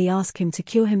openly ask him to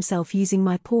cure himself using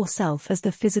my poor self as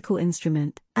the physical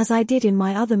instrument, as I did in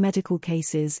my other medical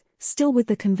cases, still with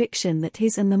the conviction that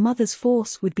his and the mother's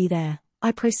force would be there,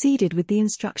 I proceeded with the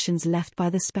instructions left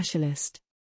by the specialist.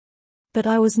 But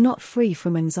I was not free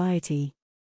from anxiety.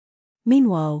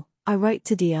 Meanwhile, I wrote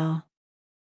to Dr.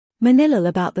 Manilal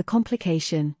about the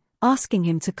complication, asking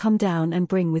him to come down and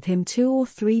bring with him 2 or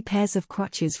 3 pairs of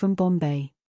crutches from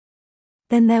Bombay.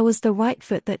 Then there was the right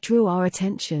foot that drew our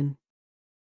attention.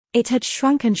 It had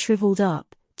shrunk and shriveled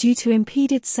up, due to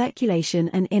impeded circulation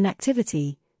and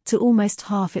inactivity, to almost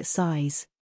half its size.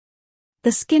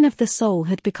 The skin of the sole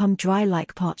had become dry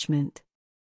like parchment.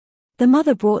 The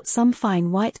mother brought some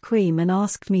fine white cream and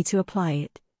asked me to apply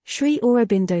it. Sri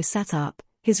Aurobindo sat up,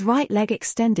 his right leg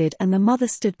extended, and the mother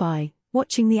stood by,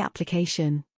 watching the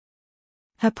application.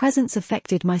 Her presence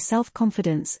affected my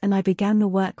self-confidence and I began the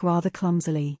work rather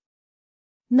clumsily.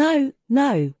 "No,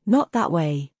 no, not that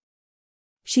way,"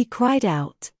 she cried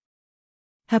out.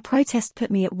 Her protest put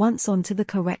me at once onto the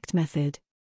correct method.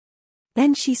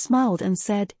 Then she smiled and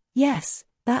said, "Yes,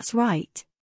 that's right."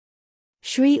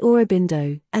 Sri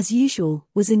Aurobindo, as usual,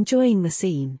 was enjoying the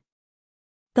scene.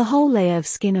 The whole layer of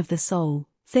skin of the sole,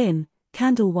 thin,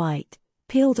 candle white,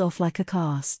 peeled off like a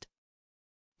cast.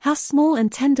 How small and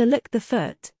tender looked the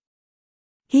foot.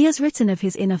 He has written of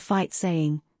his inner fight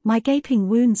saying, "My gaping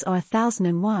wounds are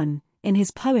 1001, in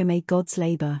his poem A God's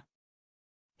Labor."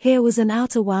 Here was an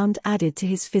outer wound added to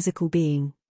his physical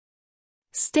being.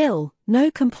 Still, no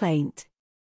complaint.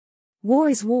 War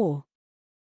is war.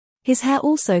 His hair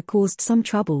also caused some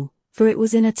trouble, for it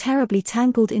was in a terribly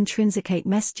tangled intrinsicate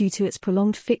mess due to its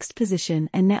prolonged fixed position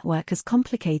and network as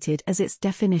complicated as its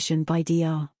definition by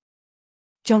Dr.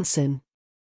 Johnson.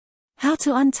 How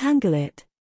to untangle it?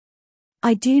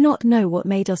 I do not know what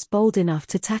made us bold enough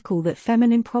to tackle that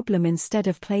feminine problem instead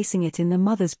of placing it in the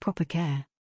mother's proper care.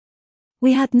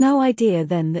 We had no idea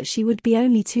then that she would be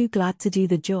only too glad to do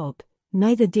the job,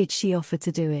 neither did she offer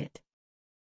to do it.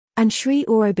 And Sri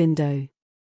Aurobindo,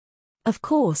 of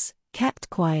course, kept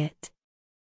quiet.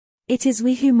 It is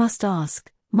we who must ask,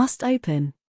 must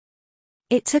open.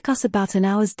 It took us about an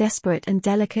hour's desperate and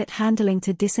delicate handling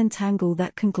to disentangle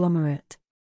that conglomerate.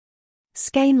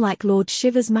 Skein like Lord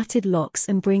Shiva's matted locks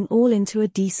and bring all into a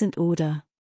decent order.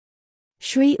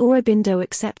 Sri Aurobindo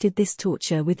accepted this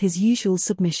torture with his usual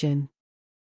submission.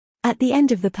 At the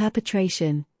end of the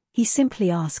perpetration, he simply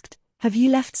asked, "Have you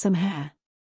left some hair?"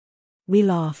 We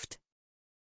laughed.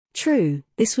 True,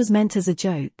 this was meant as a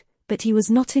joke, but he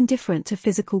was not indifferent to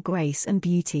physical grace and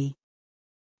beauty.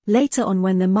 Later on,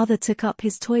 when the mother took up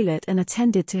his toilet and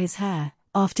attended to his hair,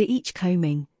 after each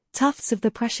combing, tufts of the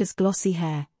precious glossy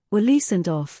hair were loosened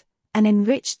off, and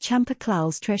enriched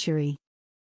Champaklal's treasury.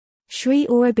 Sri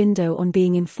Aurobindo, on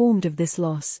being informed of this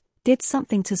loss, did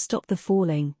something to stop the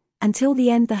falling. Until the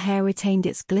end the hair retained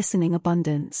its glistening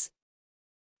abundance.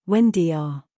 When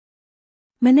Dr.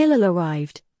 Manilal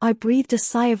arrived, I breathed a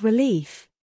sigh of relief.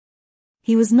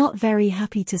 He was not very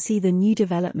happy to see the new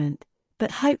development,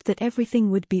 but hoped that everything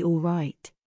would be all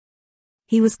right.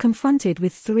 He was confronted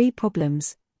with 3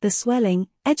 problems: the swelling,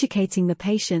 educating the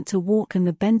patient to walk, and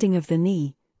the bending of the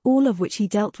knee, all of which he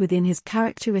dealt with in his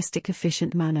characteristic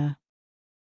efficient manner.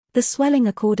 The swelling,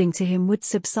 according to him, would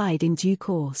subside in due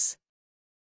course.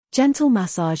 Gentle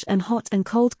massage and hot and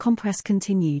cold compress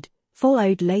continued,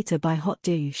 followed later by hot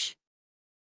douche.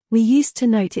 We used to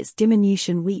note its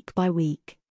diminution week by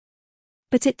week.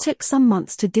 But it took some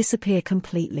months to disappear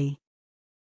completely.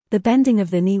 The bending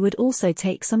of the knee would also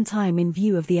take some time in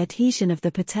view of the adhesion of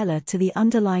the patella to the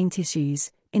underlying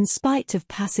tissues, in spite of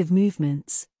passive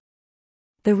movements.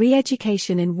 The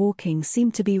re-education in walking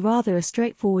seemed to be rather a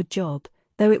straightforward job,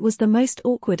 though it was the most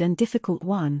awkward and difficult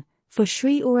one, for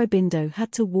Sri Aurobindo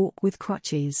had to walk with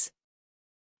crutches.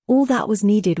 All that was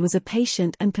needed was a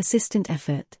patient and persistent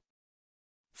effort.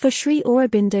 For Sri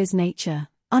Aurobindo's nature,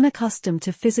 unaccustomed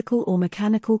to physical or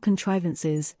mechanical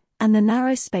contrivances, and the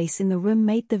narrow space in the room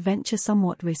made the venture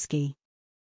somewhat risky.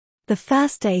 The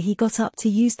first day he got up to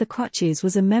use the crutches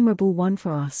was a memorable one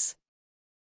for us.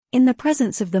 In the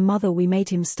presence of the mother we made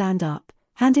him stand up,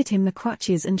 handed him the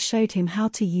crutches and showed him how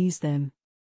to use them.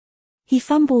 He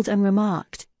fumbled and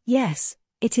remarked, "Yes,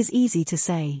 it is easy to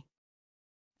say."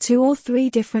 2 or 3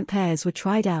 different pairs were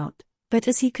tried out, but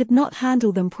as he could not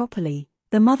handle them properly,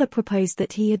 the mother proposed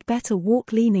that he had better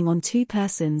walk leaning on 2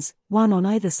 persons, one on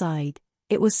either side.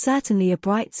 It was certainly a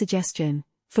bright suggestion,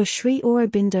 for Sri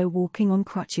Aurobindo walking on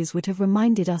crutches would have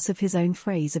reminded us of his own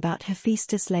phrase about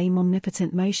Hephaestus' lame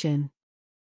omnipotent motion.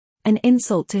 An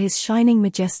insult to his shining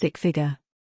majestic figure.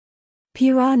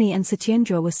 Purani and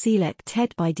Satyendra were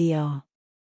selected by Dr.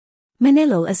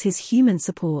 Manilal as his human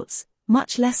supports,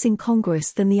 much less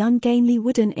incongruous than the ungainly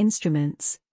wooden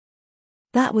instruments.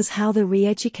 That was how the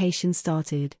re-education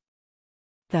started.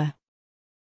 The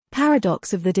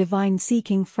paradox of the divine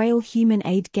seeking frail human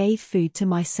aid gave food to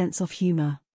my sense of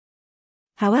humor.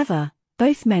 However,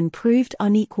 both men proved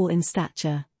unequal in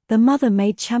stature. The mother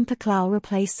made Champaklal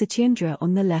replace Satyendra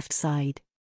on the left side.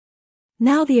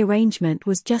 Now the arrangement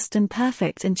was just and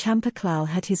perfect, and Champaklal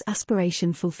had his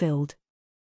aspiration fulfilled.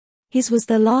 His was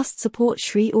the last support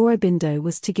Sri Aurobindo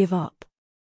was to give up.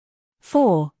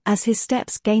 For, as his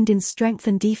steps gained in strength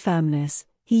and firmness,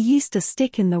 he used a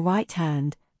stick in the right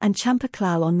hand, and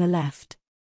Champaklal on the left.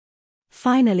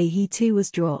 Finally he too was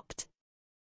dropped.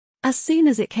 As soon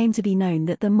as it came to be known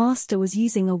that the master was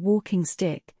using a walking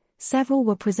stick, several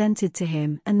were presented to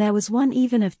him, and there was one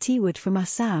even of teawood from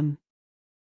Assam.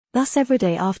 Thus every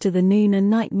day after the noon and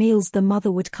night meals the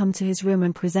mother would come to his room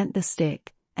and present the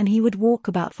stick, and he would walk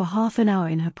about for half an hour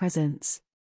in her presence.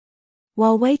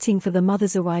 While waiting for the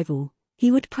mother's arrival,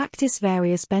 he would practice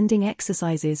various bending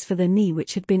exercises for the knee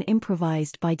which had been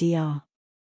improvised by Dr.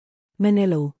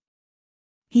 Manilal.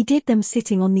 He did them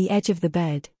sitting on the edge of the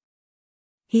bed.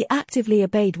 He actively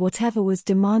obeyed whatever was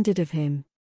demanded of him.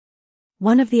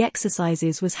 One of the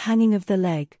exercises was hanging of the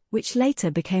leg, which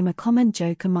later became a common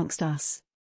joke amongst us.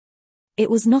 It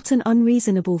was not an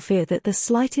unreasonable fear that the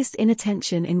slightest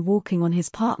inattention in walking on his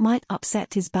part might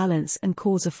upset his balance and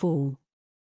cause a fall.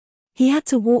 He had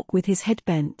to walk with his head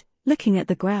bent, looking at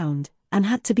the ground, and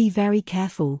had to be very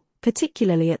careful,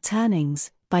 particularly at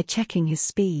turnings, by checking his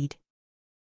speed.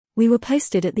 We were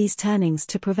posted at these turnings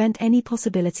to prevent any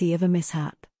possibility of a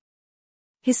mishap.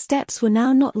 His steps were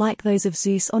now not like those of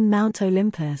Zeus on Mount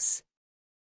Olympus.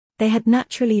 They had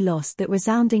naturally lost that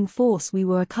resounding force we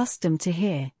were accustomed to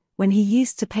hear, when he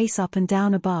used to pace up and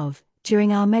down above,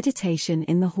 during our meditation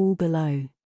in the hall below.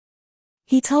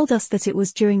 He told us that it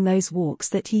was during those walks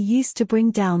that he used to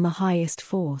bring down the highest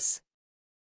force.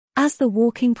 As the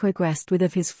walking progressed with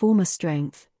of his former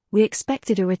strength, we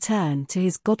expected a return to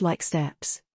his godlike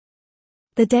steps.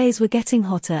 The days were getting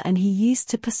hotter and he used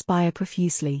to perspire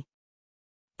profusely.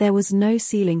 there was no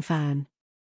ceiling fan.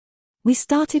 We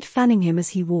started fanning him as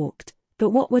he walked,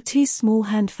 but what were two small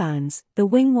hand fans, the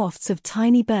wing wafts of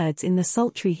tiny birds in the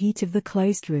sultry heat of the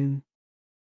closed room.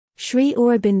 Sri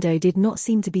Aurobindo did not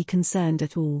seem to be concerned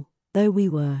at all, though we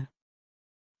were.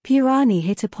 Purani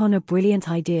hit upon a brilliant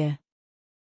idea.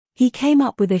 He came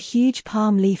up with a huge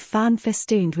palm leaf fan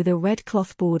festooned with a red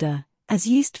cloth border, as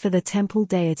used for the temple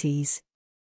deities.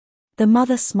 The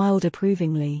mother smiled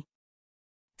approvingly.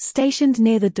 Stationed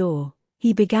near the door,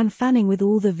 he began fanning with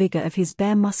all the vigor of his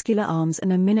bare muscular arms,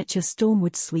 and a miniature storm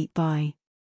would sweep by.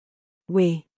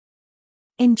 We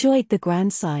enjoyed the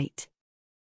grand sight.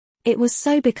 It was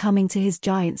so becoming to his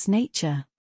giant's nature.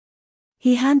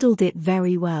 He handled it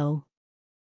very well.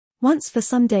 Once for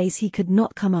some days he could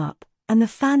not come up, and the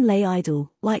fan lay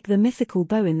idle, like the mythical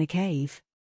bow in the cave.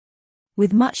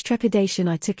 With much trepidation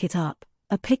I took it up,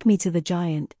 a pygmy to the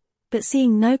giant, but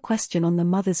seeing no question on the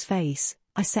mother's face,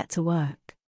 I set to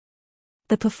work.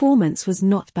 The performance was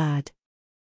not bad.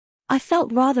 I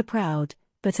felt rather proud,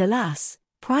 but alas,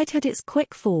 pride had its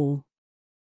quick fall.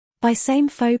 By same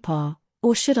faux pas,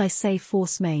 or should I say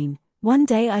force main, one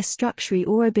day I struck Sri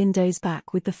Aurobindo's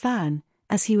back with the fan,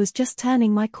 as he was just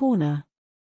turning my corner.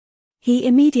 He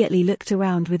immediately looked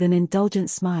around with an indulgent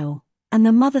smile, and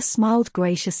the mother smiled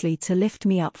graciously to lift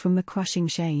me up from the crushing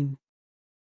shame.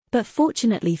 But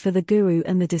fortunately for the guru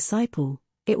and the disciple,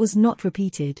 it was not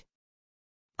repeated.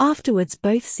 Afterwards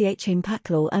both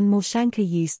Chhampakal and Mulshankar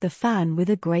used the fan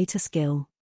with a greater skill.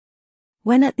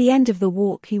 When at the end of the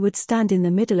walk he would stand in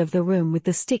the middle of the room with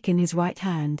the stick in his right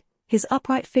hand, his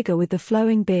upright figure with the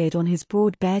flowing beard on his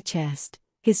broad bare chest,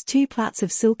 his two plaits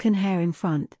of silken hair in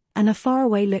front, and a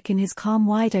faraway look in his calm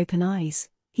wide-open eyes,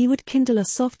 he would kindle a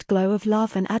soft glow of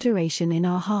love and adoration in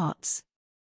our hearts.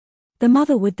 The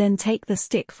mother would then take the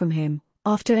stick from him.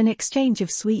 After an exchange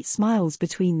of sweet smiles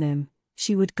between them,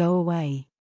 she would go away.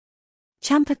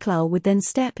 Champakal would then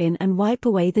step in and wipe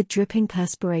away the dripping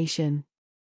perspiration.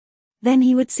 Then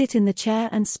he would sit in the chair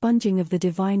and sponging of the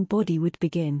divine body would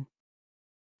begin.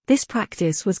 This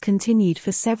practice was continued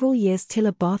for several years till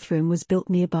a bathroom was built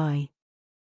nearby.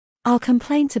 Our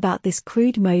complaint about this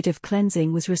crude mode of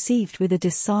cleansing was received with a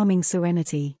disarming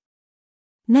serenity.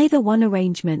 Neither one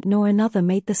arrangement nor another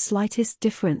made the slightest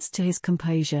difference to his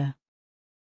composure.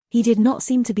 He did not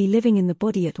seem to be living in the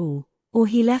body at all, or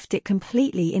he left it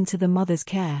completely into the mother's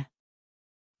care.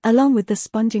 Along with the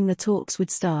sponging the talks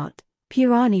would start,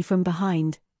 Purani from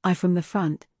behind, I from the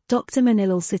front, Dr.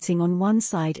 Manilal sitting on one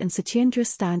side and Satyendra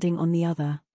standing on the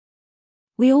other.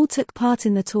 We all took part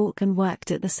in the talk and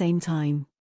worked at the same time.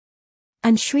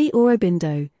 And Sri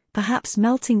Aurobindo, perhaps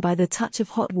melting by the touch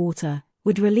of hot water,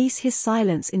 would release his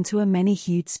silence into a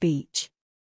many-hued speech.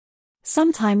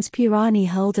 Sometimes Purani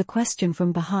hurled a question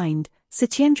from behind,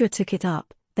 Satyendra took it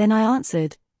up, then I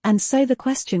answered, and so the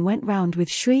question went round with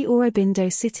Sri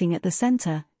Aurobindo sitting at the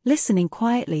center, listening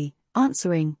quietly,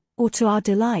 answering, or to our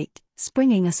delight,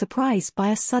 springing a surprise by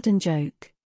a sudden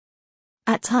joke.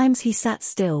 At times he sat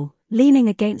still, leaning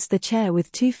against the chair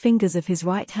with two fingers of his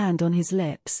right hand on his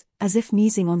lips, as if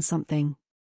musing on something.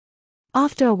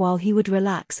 After a while he would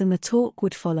relax and the talk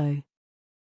would follow.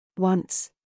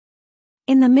 Once,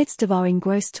 in the midst of our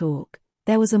engrossed talk,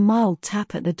 there was a mild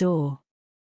tap at the door.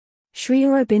 Sri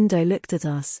Aurobindo looked at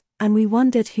us, and we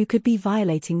wondered who could be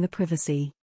violating the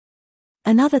privacy.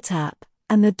 Another tap,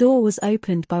 and the door was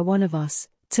opened by one of us.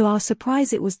 To our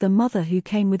surprise it was the mother who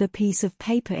came with a piece of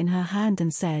paper in her hand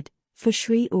and said, "For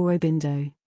Sri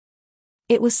Aurobindo."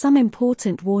 It was some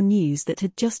important war news that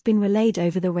had just been relayed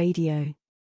over the radio.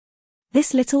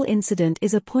 This little incident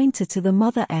is a pointer to the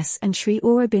mother's and Sri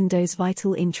Aurobindo's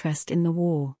vital interest in the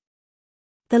war.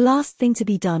 The last thing to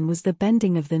be done was the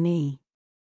bending of the knee.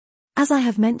 As I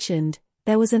have mentioned,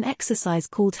 there was an exercise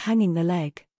called hanging the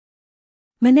leg.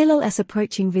 Manilal's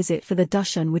approaching visit for the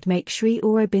Darshan would make Sri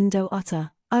Aurobindo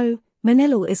utter, "Oh,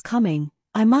 Manilal is coming,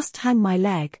 I must hang my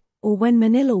leg," or when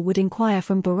Manilal would inquire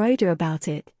from Baroda about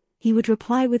it, he would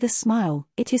reply with a smile,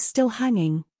 "It is still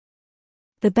hanging."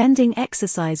 The bending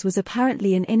exercise was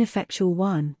apparently an ineffectual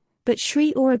one, but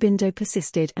Sri Aurobindo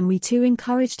persisted and we too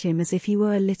encouraged him as if he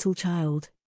were a little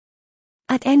child.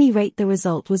 At any rate the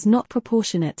result was not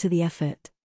proportionate to the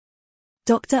effort.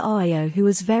 Dr. Ayo, who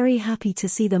was very happy to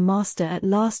see the master at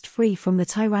last free from the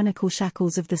tyrannical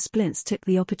shackles of the splints, took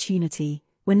the opportunity,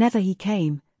 whenever he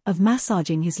came, of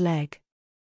massaging his leg.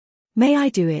 "May I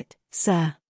do it,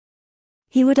 sir?"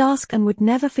 he would ask, and would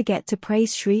never forget to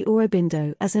praise Sri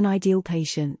Aurobindo as an ideal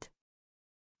patient.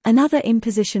 Another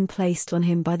imposition placed on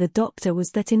him by the doctor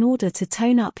was that in order to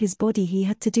tone up his body he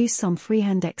had to do some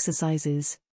freehand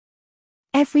exercises.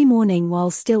 Every morning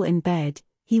while still in bed,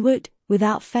 he would,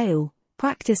 without fail,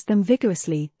 practiced them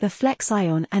vigorously, the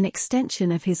flexion and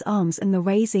extension of his arms and the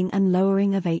raising and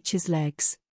lowering of H's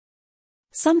legs.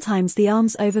 Sometimes the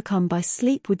arms overcome by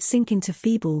sleep would sink into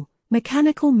feeble,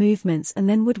 mechanical movements and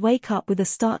then would wake up with a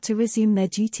start to resume their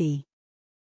duty.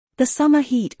 The summer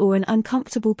heat or an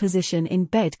uncomfortable position in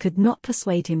bed could not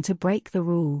persuade him to break the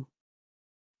rule.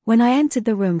 When I entered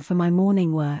the room for my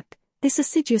morning work, this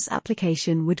assiduous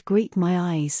application would greet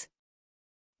my eyes.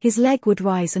 His leg would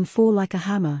rise and fall like a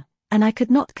hammer, and I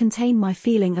could not contain my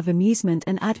feeling of amusement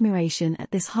and admiration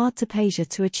at this hard-to-pleasure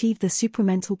to achieve the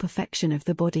supramental perfection of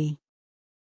the body.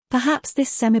 Perhaps this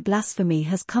semi-blasphemy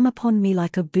has come upon me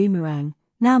like a boomerang,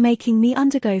 now making me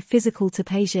undergo physical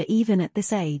tapasya even at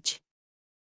this age.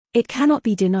 It cannot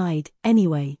be denied,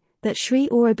 anyway, that Sri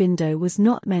Aurobindo was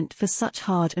not meant for such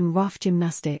hard and rough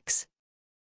gymnastics.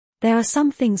 There are some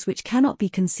things which cannot be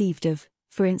conceived of,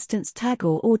 for instance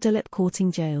Tagore or Dilip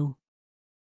courting jail.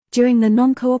 During the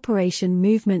non-cooperation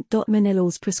movement,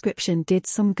 Manilal's prescription did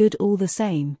some good all the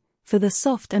same, for the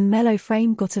soft and mellow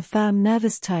frame got a firm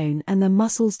nervous tone and the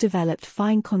muscles developed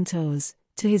fine contours,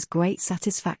 to his great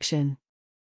satisfaction.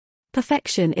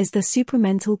 Perfection is the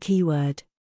supramental keyword.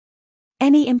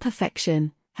 Any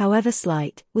imperfection, however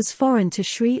slight, was foreign to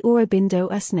Sri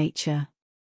Aurobindo's nature.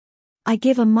 I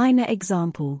give a minor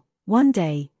example. One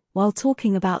day, while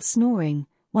talking about snoring,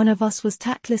 one of us was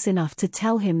tactless enough to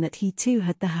tell him that he too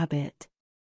had the habit.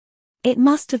 It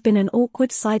must have been an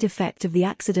awkward side effect of the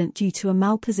accident due to a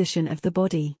malposition of the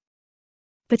body.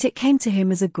 But it came to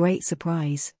him as a great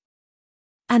surprise.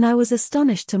 And I was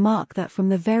astonished to mark that from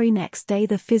the very next day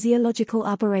the physiological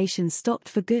aberration stopped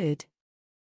for good.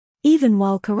 Even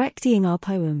while correcting our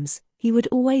poems, he would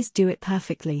always do it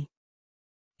perfectly.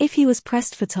 If he was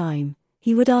pressed for time,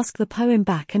 he would ask the poem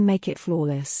back and make it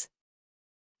flawless.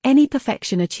 Any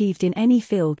perfection achieved in any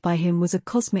field by him was a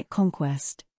cosmic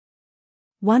conquest.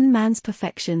 One man's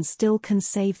perfection still can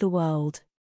save the world.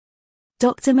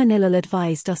 Dr. Manilal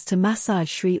advised us to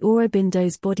massage Sri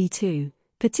Aurobindo's body too,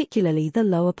 particularly the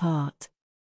lower part.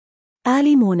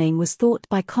 Early morning was thought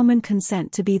by common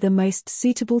consent to be the most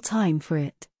suitable time for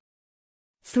it.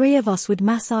 3 of us would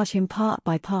massage him part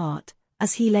by part,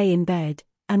 as he lay in bed,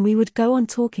 and we would go on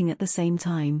talking at the same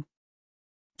time.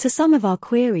 To some of our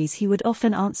queries he would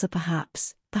often answer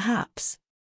perhaps, perhaps.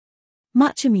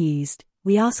 Much amused,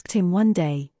 we asked him one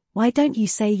day, why don't you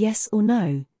say yes or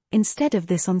no, instead of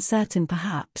this uncertain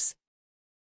perhaps?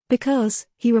 Because,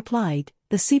 he replied,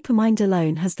 the supermind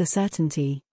alone has the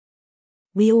certainty.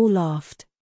 We all laughed.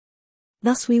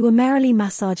 Thus we were merrily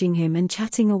massaging him and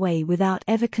chatting away without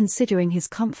ever considering his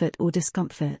comfort or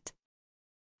discomfort.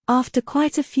 After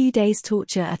quite a few days'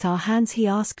 torture at our hands he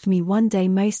asked me one day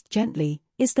most gently,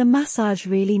 is the massage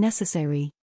really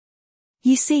necessary?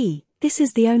 You see, this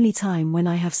is the only time when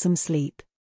I have some sleep.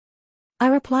 I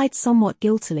replied somewhat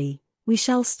guiltily, we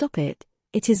shall stop it,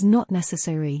 it is not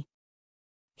necessary.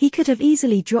 He could have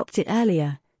easily dropped it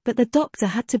earlier, but the doctor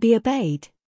had to be obeyed.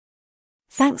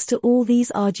 Thanks to all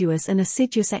these arduous and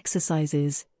assiduous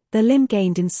exercises, the limb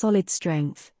gained in solid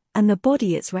strength, and the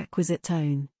body its requisite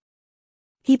tone.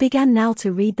 He began now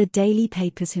to read the daily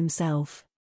papers himself.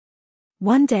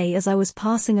 One day as I was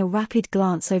passing a rapid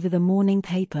glance over the morning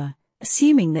paper,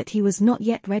 assuming that he was not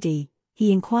yet ready,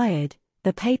 he inquired,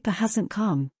 the paper hasn't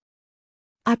come.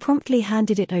 I promptly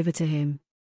handed it over to him.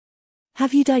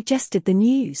 Have you digested the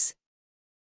news?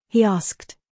 He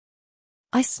asked.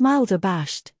 I smiled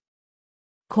abashed.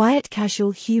 Quiet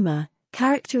casual humor,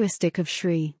 characteristic of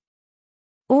Sri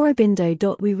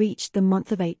Aurobindo. We reached the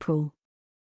month of April.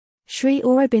 Sri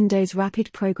Aurobindo's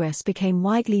rapid progress became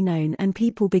widely known and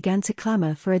people began to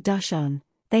clamor for a darshan.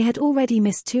 They had already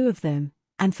missed 2 of them,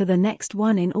 and for the next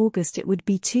one in August it would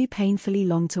be too painfully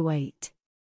long to wait.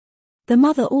 The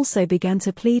mother also began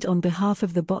to plead on behalf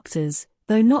of the bhaktas,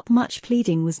 though not much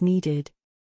pleading was needed.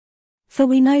 For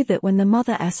we know that when the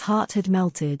mother's heart had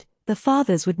melted, the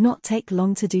father's would not take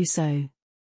long to do so.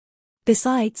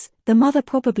 Besides, the mother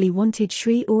probably wanted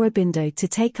Sri Aurobindo to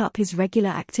take up his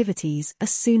regular activities as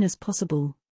soon as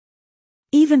possible.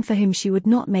 Even for him she would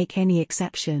not make any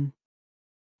exception.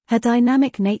 Her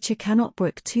dynamic nature cannot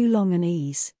brook too long an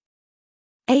ease.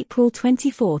 April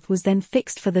 24th was then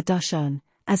fixed for the darshan,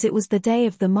 as it was the day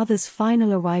of the mother's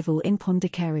final arrival in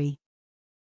Pondicherry.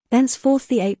 Thenceforth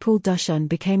the April darshan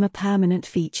became a permanent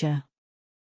feature.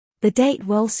 The date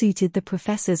well suited the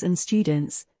professors and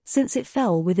students, since it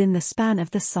fell within the span of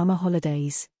the summer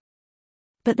holidays.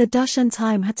 But the darshan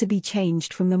time had to be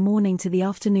changed from the morning to the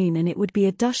afternoon, and it would be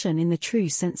a darshan in the true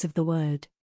sense of the word.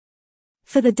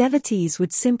 For the devotees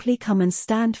would simply come and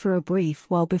stand for a brief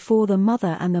while before the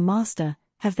mother and the master,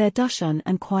 have their darshan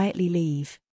and quietly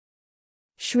leave.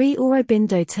 Sri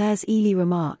Aurobindo Ters Ely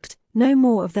remarked, "No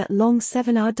more of that long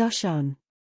 7-hour darshan."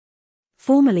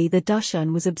 Formerly the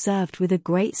darshan was observed with a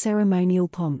great ceremonial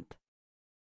pomp.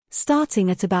 Starting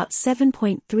at about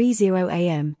 7:30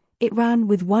 am, it ran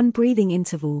with one breathing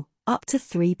interval, up to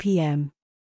 3 p.m.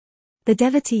 The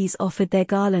devotees offered their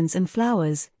garlands and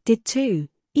flowers, did 2,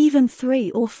 even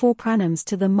 3 or 4 pranams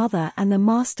to the mother and the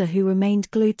master, who remained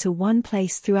glued to one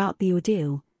place throughout the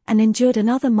ordeal, and endured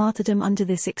another martyrdom under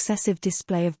this excessive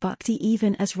display of bhakti,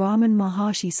 even as Raman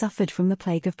Maharshi suffered from the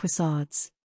plague of prasads.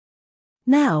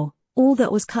 Now, all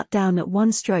that was cut down at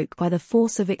one stroke by the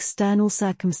force of external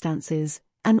circumstances,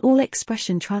 and all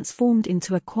expression transformed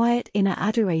into a quiet inner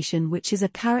adoration which is a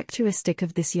characteristic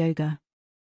of this yoga.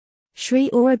 Sri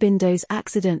Aurobindo's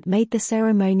accident made the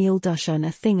ceremonial darshan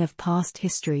a thing of past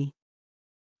history.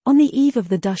 On the eve of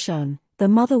the darshan, the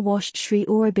mother washed Sri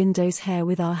Aurobindo's hair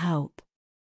with our help.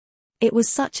 It was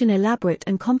such an elaborate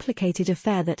and complicated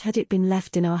affair that had it been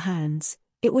left in our hands,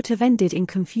 it would have ended in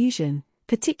confusion,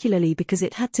 particularly because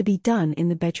it had to be done in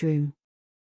the bedroom.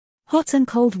 Hot and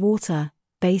cold water,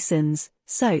 basins,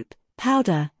 soap,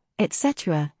 powder,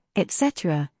 etc.,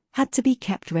 had to be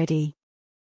kept ready.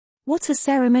 What a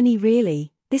ceremony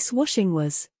really, this washing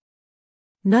was.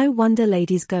 No wonder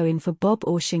ladies go in for bob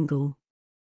or shingle.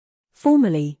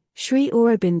 Formerly, Sri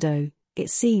Aurobindo, it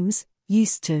seems,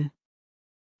 used to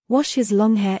wash his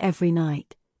long hair every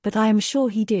night, but I am sure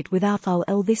he did without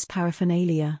all this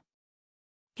paraphernalia.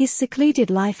 His secluded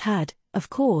life had, of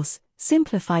course,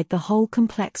 simplified the whole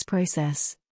complex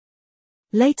process.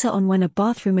 Later on, when a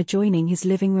bathroom adjoining his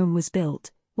living room was built,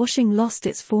 washing lost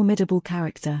its formidable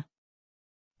character.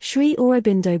 Sri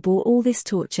Aurobindo bore all this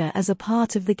torture as a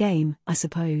part of the game, I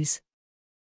suppose.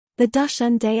 The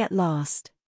darshan day at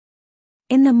last.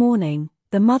 In the morning,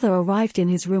 the mother arrived in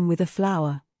his room with a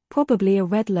flower, probably a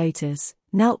red lotus,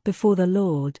 knelt before the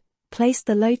Lord, placed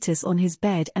the lotus on his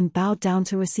bed and bowed down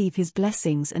to receive his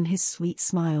blessings and his sweet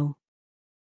smile.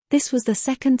 This was the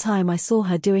second time I saw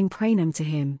her doing pranam to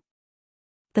him.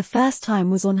 The first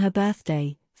time was on her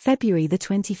birthday, February the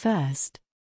 21st.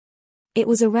 It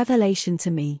was a revelation to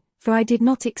me, for I did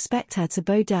not expect her to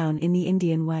bow down in the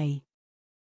Indian way.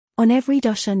 On every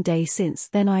darshan day since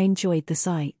then I enjoyed the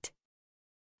sight.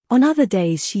 On other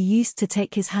days she used to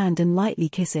take his hand and lightly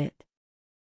kiss it.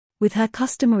 With her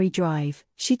customary drive,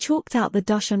 she chalked out the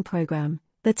darshan program,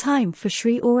 the time for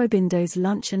Sri Aurobindo's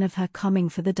lunch and of her coming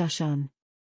for the darshan.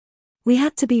 We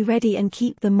had to be ready and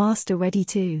keep the master ready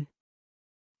too.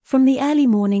 From the early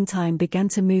morning time began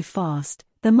to move fast,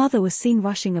 the mother was seen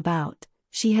rushing about,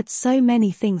 she had so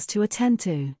many things to attend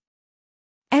to.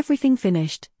 Everything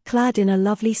finished, clad in a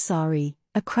lovely sari,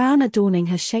 a crown adorning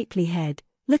her shapely head,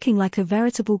 looking like a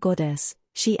veritable goddess,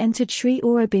 she entered Sri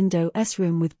Aurobindo's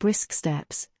room with brisk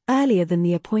steps, earlier than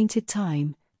the appointed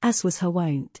time, as was her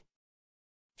wont.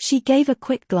 She gave a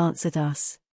quick glance at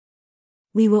us.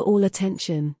 We were all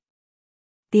attention.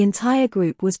 The entire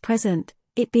group was present,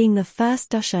 it being the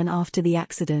first darshan after the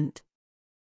accident.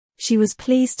 She was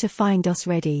pleased to find us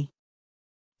ready.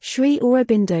 Sri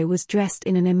Aurobindo was dressed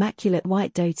in an immaculate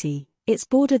white dhoti, its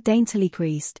border daintily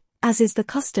creased, as is the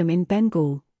custom in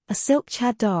Bengal, a silk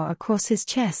chadar across his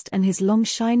chest and his long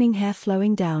shining hair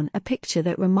flowing down, a picture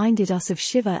that reminded us of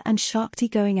Shiva and Shakti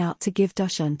going out to give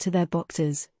darshan to their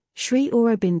bhaktas. Sri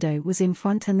Aurobindo was in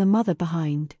front and the mother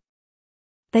behind.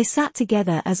 They sat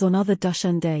together as on other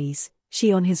darshan days,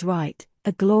 she on his right,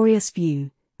 a glorious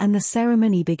view, and the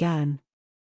ceremony began.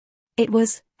 It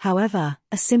was, however,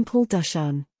 a simple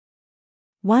darshan.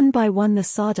 One by one the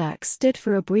sadhaks stood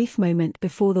for a brief moment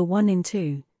before the 1 in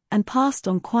 2, and passed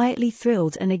on quietly,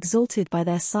 thrilled and exalted by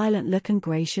their silent look and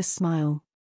gracious smile.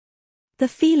 The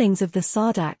feelings of the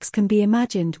sadhaks can be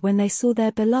imagined when they saw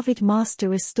their beloved master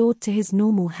restored to his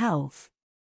normal health.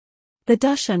 The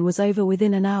darshan was over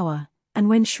within an hour, and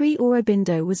when Sri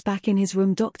Aurobindo was back in his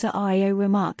room, Dr. Io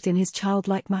remarked in his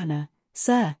childlike manner,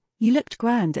 "Sir, you looked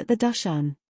grand at the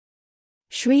darshan."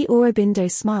 Sri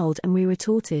Aurobindo smiled and we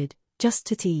retorted, "Just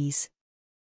to tease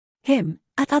him,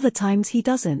 at other times he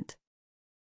doesn't."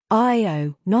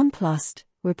 Io, nonplussed,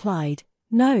 replied,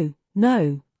 No,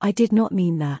 I did not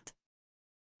mean that."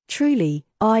 Truly,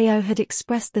 Io had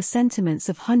expressed the sentiments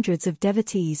of hundreds of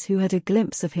devotees who had a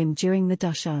glimpse of him during the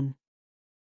darshan.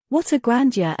 What a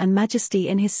grandeur and majesty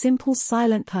in his simple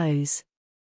silent pose!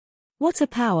 What a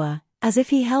power, as if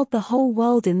he held the whole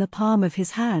world in the palm of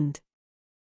his hand!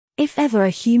 If ever a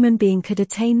human being could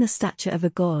attain the stature of a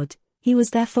god, he was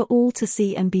there for all to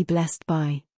see and be blessed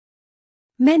by.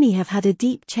 Many have had a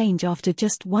deep change after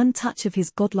just one touch of his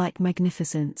godlike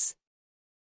magnificence.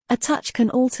 A touch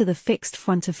can alter the fixed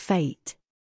front of fate.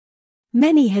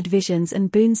 Many had visions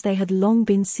and boons they had long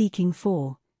been seeking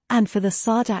for, and for the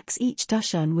Sardaks each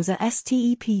darshan was a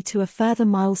step to a further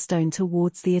milestone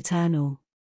towards the eternal.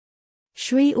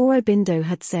 Sri Aurobindo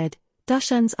had said,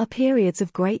 "Darshans are periods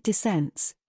of great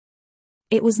descents."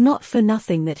 It was not for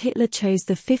nothing that Hitler chose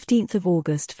the 15th of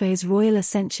August for his royal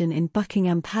ascension in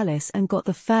Buckingham Palace and got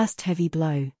the first heavy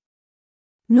blow.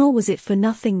 Nor was it for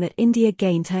nothing that India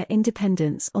gained her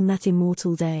independence on that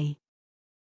immortal day.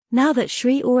 Now that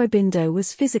Sri Aurobindo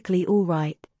was physically all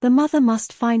right, the mother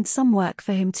must find some work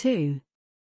for him too.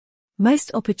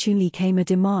 Most opportunely came a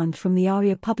demand from the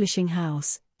Arya Publishing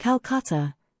House,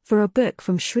 Calcutta, for a book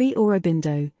from Sri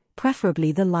Aurobindo,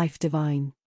 preferably the Life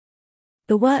Divine.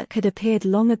 The work had appeared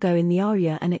long ago in the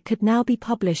Arya and it could now be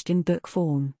published in book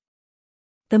form.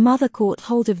 The mother caught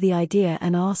hold of the idea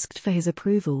and asked for his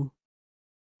approval.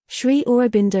 Sri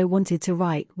Aurobindo wanted to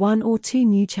write 1 or 2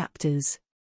 new chapters.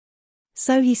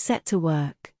 So he set to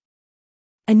work.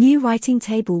 A new writing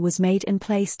table was made and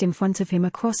placed in front of him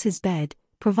across his bed,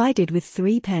 provided with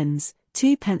 3 pens,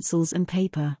 2 pencils and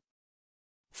paper.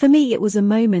 For me it was a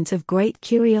moment of great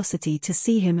curiosity to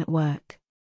see him at work.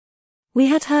 We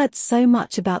had heard so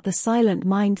much about the silent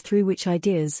mind through which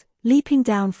ideas, leaping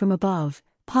down from above,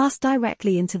 passed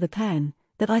directly into the pen,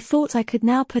 that I thought I could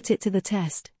now put it to the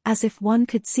test, as if one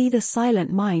could see the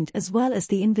silent mind as well as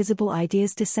the invisible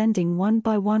ideas descending one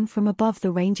by one from above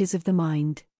the ranges of the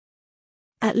mind.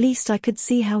 At least I could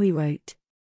see how he wrote.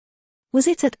 Was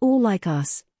it at all like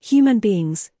us, human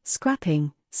beings,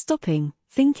 scrapping, stopping,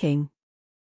 thinking?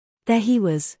 There he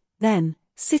was, then,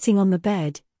 sitting on the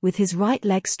bed, with his right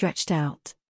leg stretched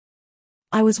out.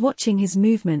 I was watching his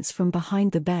movements from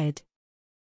behind the bed.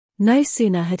 No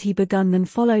sooner had he begun than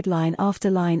followed line after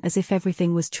line as if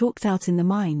everything was chalked out in the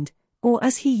mind, or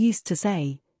as he used to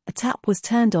say, a tap was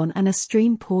turned on and a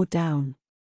stream poured down.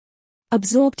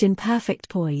 Absorbed in perfect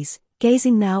poise,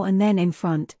 gazing now and then in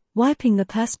front, wiping the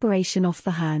perspiration off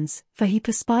the hands, for he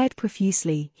perspired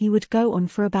profusely, he would go on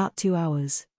for about 2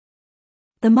 hours.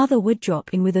 The mother would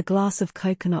drop in with a glass of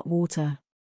coconut water.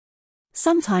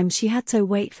 Sometimes she had to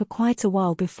wait for quite a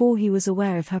while before he was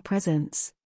aware of her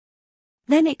presence.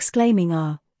 Then exclaiming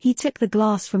 "Ah," he took the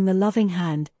glass from the loving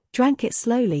hand, drank it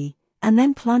slowly, and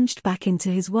then plunged back into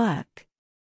his work.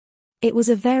 It was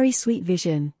a very sweet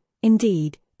vision,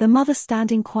 indeed, the mother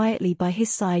standing quietly by his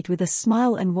side with a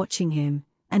smile and watching him,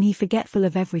 and he forgetful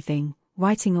of everything,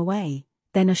 writing away,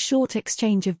 then a short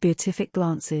exchange of beatific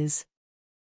glances.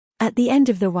 At the end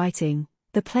of the writing,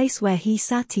 the place where he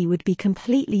sat he would be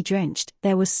completely drenched,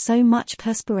 there was so much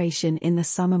perspiration in the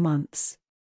summer months.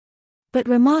 But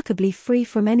remarkably free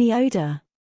from any odor.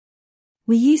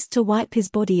 We used to wipe his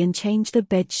body and change the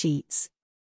bed sheets.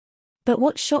 But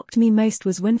what shocked me most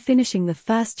was when finishing the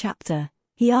first chapter,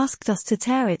 he asked us to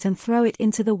tear it and throw it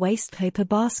into the waste paper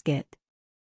basket.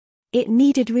 It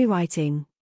needed rewriting.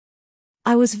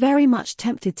 I was very much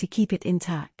tempted to keep it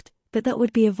intact, but that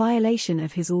would be a violation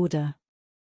of his order.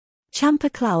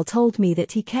 Champaklal told me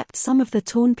that he kept some of the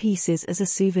torn pieces as a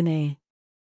souvenir.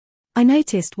 I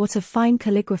noticed what a fine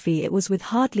calligraphy it was with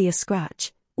hardly a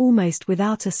scratch, almost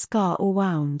without a scar or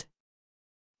wound.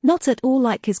 Not at all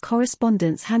like his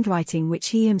correspondent's handwriting which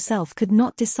he himself could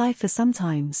not decipher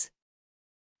sometimes.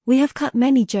 We have cut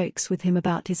many jokes with him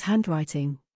about his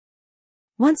handwriting.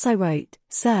 Once I wrote,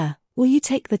 "Sir, will you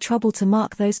take the trouble to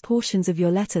mark those portions of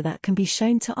your letter that can be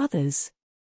shown to others?"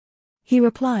 He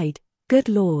replied, "Good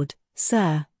Lord,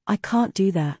 sir, I can't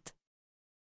do that.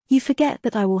 You forget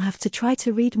that I will have to try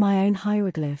to read my own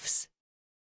hieroglyphs.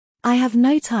 I have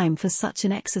no time for such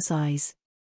an exercise.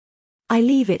 I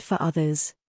leave it for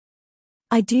others."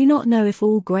 I do not know if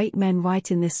all great men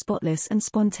write in this spotless and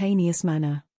spontaneous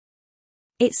manner.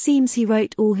 It seems he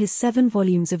wrote all his 7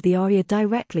 volumes of the Arya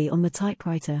directly on the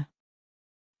typewriter.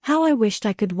 How I wished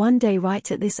I could one day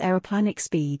write at this aeroplanic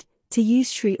speed, to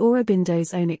use Sri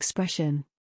Aurobindo's own expression.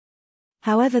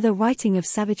 However, the writing of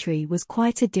Savitri was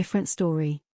quite a different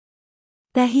story.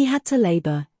 There he had to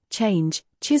labor, change,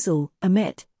 chisel,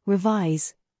 omit,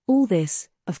 revise, all this,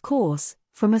 of course,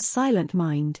 from a silent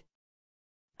mind.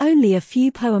 Only a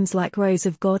few poems like Rose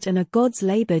of God and A God's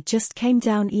Labor just came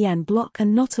down en bloc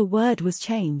and not a word was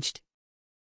changed.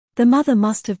 The mother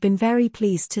must have been very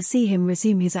pleased to see him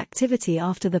resume his activity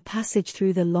after the passage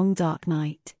through the long dark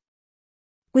night.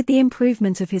 With the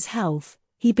improvement of his health,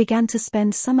 he began to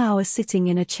spend some hours sitting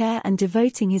in a chair and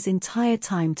devoting his entire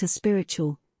time to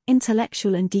spiritual,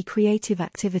 intellectual and creative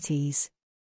activities.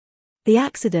 The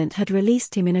accident had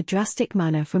released him in a drastic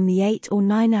manner from the 8 or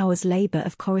 9 hours labor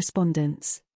of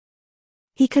correspondence.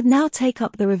 He could now take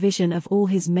up the revision of all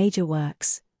his major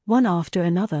works, one after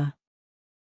another.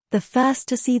 The first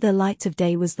to see the light of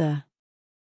day was the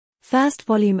first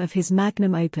volume of his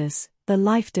magnum opus, The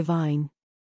Life Divine.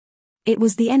 It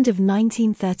was the end of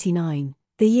 1939,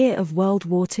 the year of World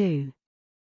War II.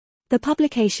 The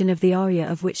publication of the aria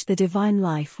of which the divine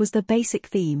life was the basic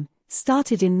theme,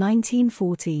 started in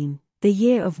 1914, the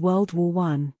year of World War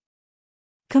I.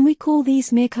 Can we call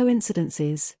these mere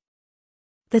coincidences?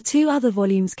 The two other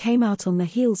volumes came out on the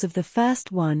heels of the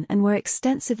first one and were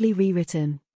extensively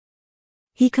rewritten.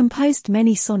 He composed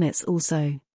many sonnets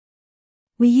also.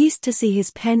 We used to see his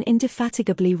pen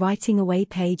indefatigably writing away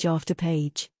page after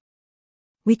page.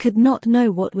 We could not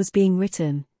know what was being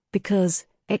written, because,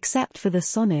 except for the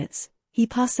sonnets, he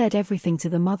passed everything to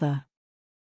the mother.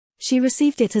 She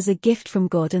received it as a gift from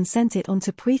God and sent it on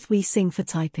to Prithvi Singh for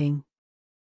typing.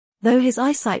 Though his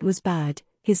eyesight was bad,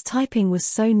 his typing was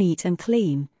so neat and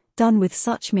clean, done with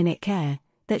such minute care,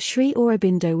 that Sri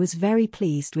Aurobindo was very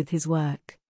pleased with his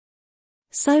work.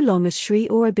 So long as Sri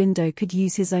Aurobindo could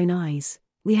use his own eyes,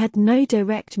 we had no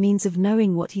direct means of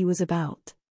knowing what he was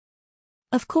about.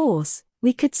 Of course,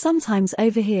 we could sometimes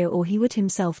overhear or he would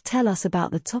himself tell us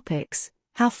about the topics,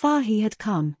 how far he had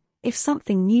come, if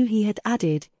something new he had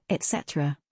added,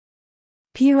 etc.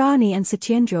 Purani and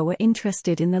Satyendra were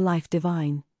interested in the life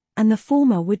divine, and the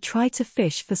former would try to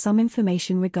fish for some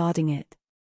information regarding it.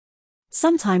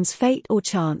 Sometimes fate or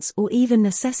chance or even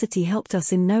necessity helped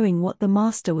us in knowing what the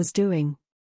master was doing.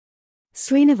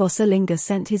 Srinivasa Linga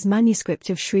sent his manuscript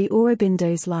of Sri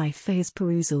Aurobindo's life for his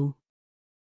perusal.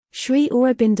 Sri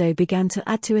Aurobindo began to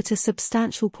add to it a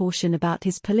substantial portion about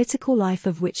his political life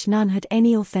of which none had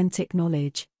any authentic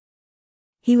knowledge.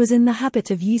 He was in the habit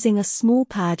of using a small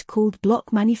pad called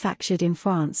block manufactured in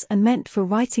France and meant for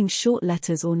writing short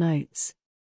letters or notes.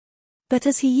 But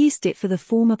as he used it for the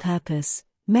former purpose,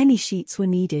 many sheets were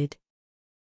needed.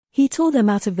 He tore them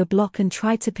out of the block and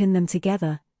tried to pin them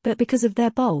together, but because of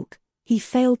their bulk, he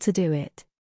failed to do it.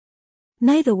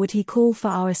 Neither would he call for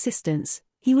our assistance,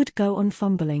 he would go on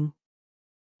fumbling.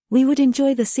 We would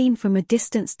enjoy the scene from a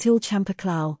distance till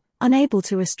Champaklal, unable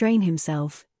to restrain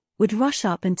himself, would rush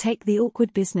up and take the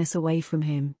awkward business away from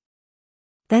him.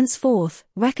 Thenceforth,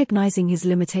 recognizing his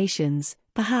limitations,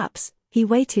 perhaps, he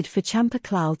waited for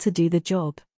Champaklal to do the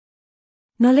job.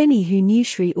 Nalini, who knew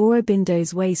Sri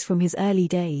Aurobindo's ways from his early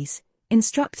days,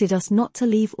 instructed us not to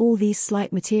leave all these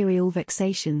slight material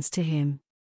vexations to him.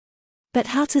 But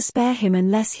how to spare him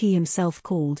unless he himself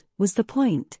called, was the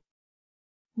point.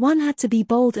 One had to be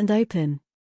bold and open.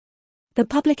 The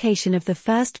publication of the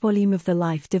first volume of The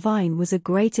Life Divine was a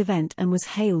great event and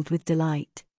was hailed with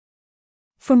delight.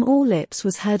 From all lips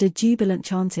was heard a jubilant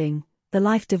chanting, "The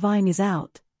Life Divine is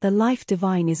out, the Life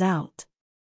Divine is out."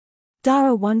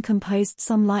 Dara I composed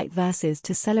some light verses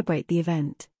to celebrate the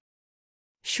event.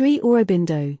 Sri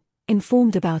Aurobindo,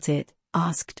 informed about it,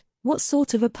 asked, "What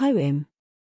sort of a poem?"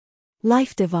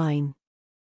 "Life Divine.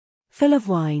 Full of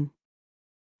wine."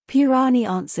 Purani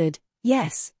answered,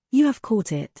 "Yes, you have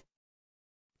caught it.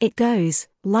 It goes,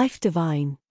 Life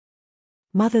Divine.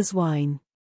 Mother's wine.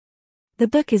 The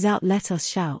book is out, let us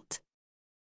shout."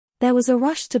 There was a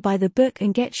rush to buy the book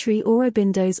and get Sri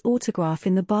Aurobindo's autograph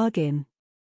in the bargain.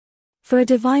 For a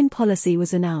divine policy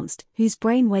was announced, whose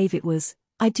brainwave it was,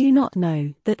 I do not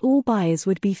know, that all buyers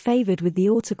would be favored with the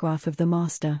autograph of the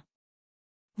master.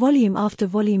 Volume after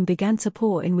volume began to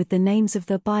pour in with the names of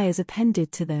the buyers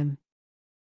appended to them.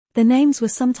 The names were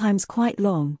sometimes quite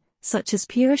long, such as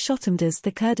Purushottamdas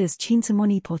Thakurdas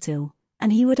Chintamani Potil,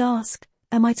 and he would ask,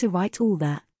 "Am I to write all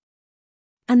that?"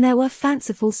 And there were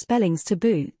fanciful spellings to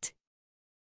boot.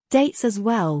 Dates as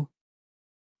well.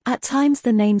 At times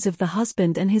the names of the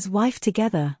husband and his wife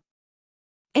together.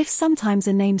 If sometimes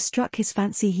a name struck his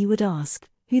fancy he would ask,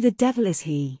 "Who the devil is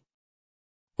he?"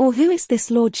 Or "Who is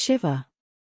this Lord Shiva?"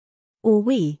 Or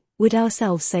we would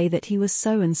ourselves say that he was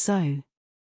so and so.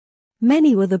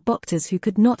 Many were the bhaktas who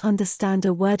could not understand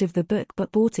a word of the book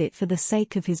but bought it for the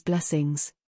sake of his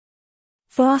blessings.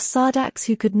 For us sadhaks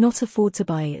who could not afford to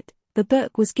buy it, the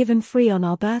book was given free on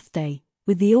our birthday,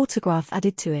 with the autograph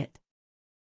added to it.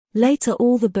 Later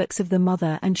all the books of the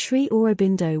mother and Sri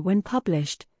Aurobindo, when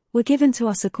published, were given to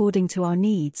us according to our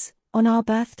needs, on our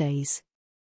birthdays.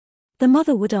 The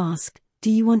mother would ask, "Do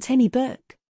you want any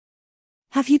book?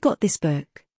 Have you got this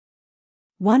book?"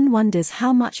 One wonders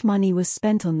how much money was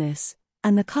spent on this,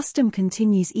 and the custom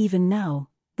continues even now,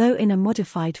 though in a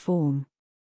modified form.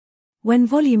 When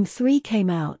Volume 3 came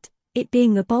out, it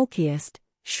being the bulkiest,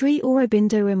 Sri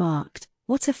Aurobindo remarked,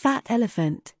 "What a fat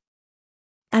elephant."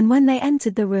 And when they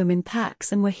entered the room in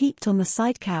packs and were heaped on the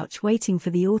side couch waiting for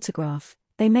the autograph,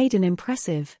 they made an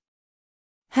impressive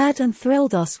heard and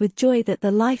thrilled us with joy that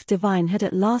the Life Divine had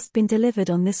at last been delivered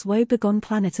on this woe-begone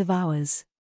planet of ours.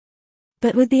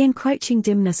 But with the encroaching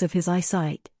dimness of his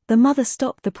eyesight, the mother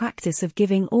stopped the practice of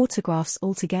giving autographs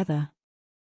altogether.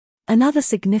 Another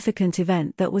significant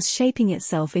event that was shaping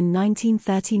itself in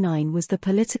 1939 was the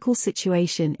political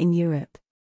situation in Europe.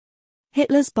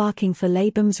 Hitler's barking for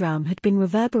Lebensraum had been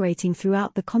reverberating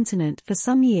throughout the continent for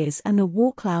some years, and the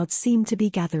war clouds seemed to be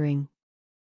gathering.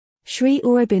 Sri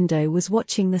Aurobindo was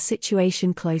watching the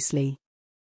situation closely.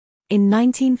 In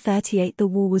 1938 the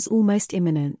war was almost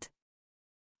imminent.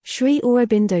 Sri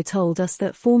Aurobindo told us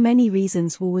that for many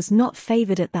reasons war was not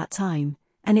favored at that time,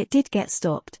 and it did get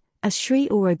stopped, as Sri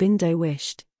Aurobindo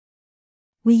wished.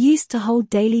 We used to hold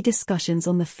daily discussions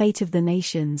on the fate of the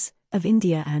nations, of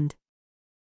India and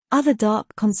other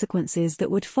dark consequences that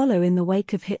would follow in the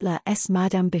wake of Hitler's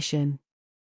mad ambition.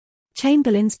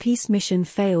 Chamberlain's peace mission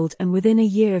failed, and within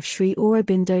a year of Sri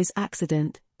Aurobindo's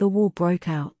accident, the war broke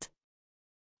out.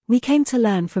 We came to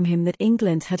learn from him that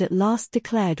England had at last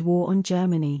declared war on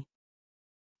Germany.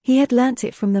 He had learnt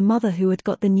it from the mother who had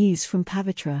got the news from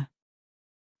Pavitra.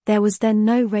 There was then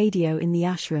no radio in the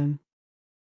ashram.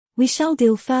 We shall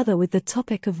deal further with the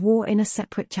topic of war in a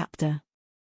separate chapter.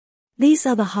 These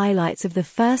are the highlights of the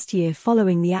first year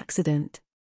following the accident.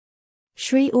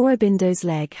 Sri Aurobindo's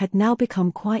leg had now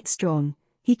become quite strong.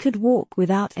 He could walk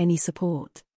without any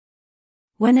support.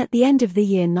 When at the end of the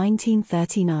year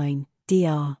 1939,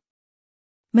 Dr.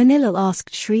 Manilal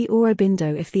asked Sri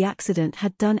Aurobindo if the accident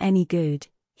had done any good,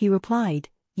 he replied,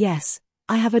 "Yes,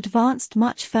 I have advanced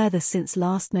much further since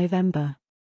last November.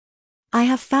 I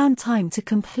have found time to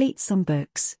complete some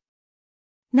books.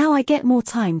 Now I get more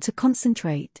time to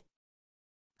concentrate."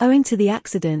 Owing to the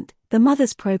accident, the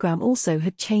mother's program also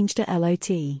had changed a lot.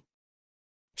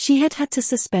 She had had to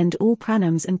suspend all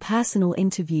pranams and personal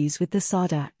interviews with the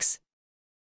sadhaks.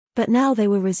 But now they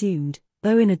were resumed,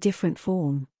 though in a different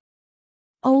form.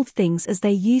 Old things as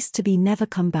they used to be never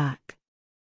come back.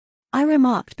 I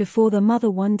remarked before the mother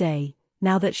one day,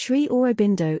 "Now that Sri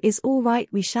Aurobindo is all right,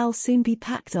 we shall soon be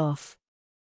packed off."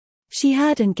 She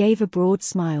heard and gave a broad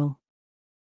smile.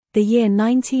 The year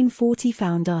 1940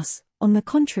 found us, on the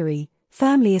contrary,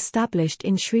 firmly established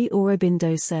in Sri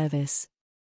Aurobindo's service.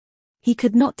 He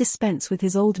could not dispense with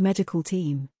his old medical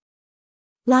team.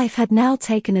 Life had now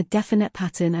taken a definite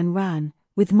pattern and ran,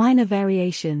 with minor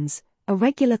variations, a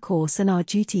regular course, and our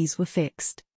duties were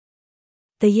fixed.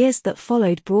 The years that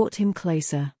followed brought him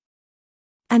closer.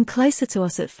 And closer to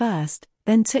us at first,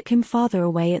 then took him farther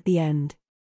away at the end.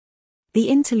 The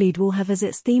interlude will have as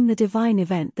its theme the divine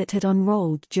event that had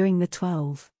unrolled during the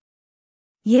 12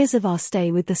 years of our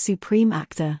stay with the Supreme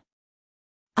Actor.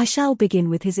 I shall begin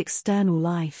with his external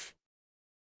life.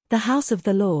 The house of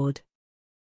the Lord.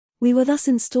 We were thus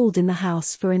installed in the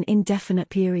house for an indefinite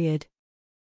period.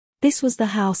 This was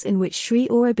the house in which Sri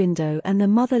Aurobindo and the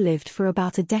mother lived for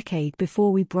about a decade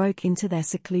before we broke into their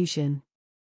seclusion.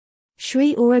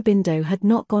 Sri Aurobindo had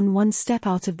not gone one step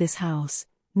out of this house,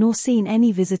 nor seen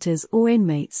any visitors or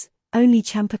inmates. Only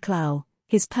Champaklal,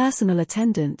 his personal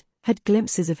attendant, had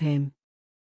glimpses of him.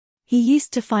 He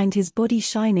used to find his body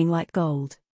shining like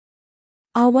gold.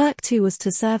 Our work too was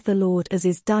to serve the Lord as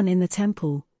is done in the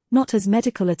temple, not as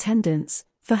medical attendants,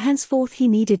 for henceforth he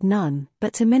needed none,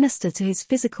 but to minister to his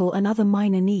physical and other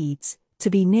minor needs, to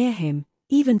be near him,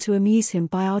 even to amuse him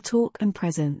by our talk and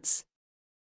presence.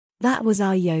 That was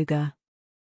our yoga.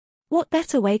 What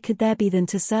better way could there be than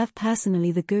to serve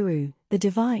personally the Guru, the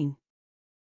Divine?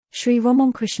 Sri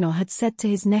Ramakrishna had said to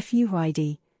his nephew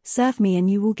Hridai, "Serve me and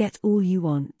you will get all you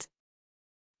want."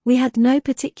 We had no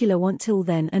particular want till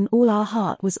then, and all our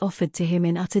heart was offered to him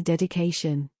in utter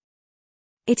dedication.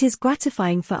 It is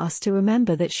gratifying for us to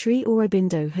remember that Sri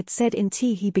Aurobindo had said in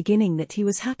Tea beginning that he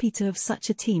was happy to have such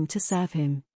a team to serve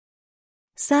him.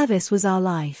 Service was our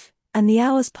life, and the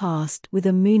hours passed with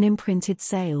a moon-imprinted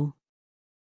sail.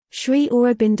 Sri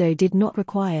Aurobindo did not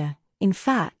require, in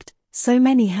fact, so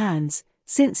many hands,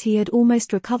 since he had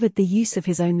almost recovered the use of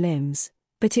his own limbs,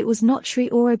 but it was not Sri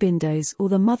Aurobindo's or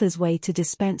the mother's way to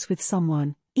dispense with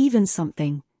someone, even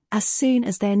something, as soon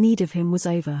as their need of him was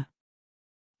over.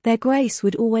 Their grace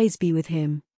would always be with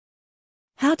him.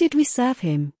 How did we serve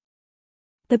him?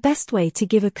 The best way to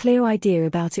give a clear idea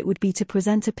about it would be to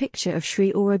present a picture of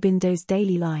Sri Aurobindo's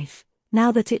daily life,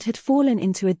 now that it had fallen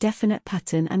into a definite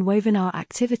pattern and woven our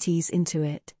activities into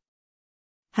it.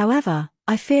 However,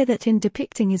 I fear that in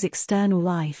depicting his external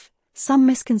life, some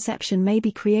misconception may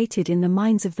be created in the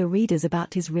minds of the readers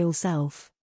about his real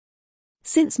self.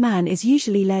 Since man is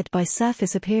usually led by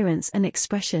surface appearance and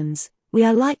expressions, we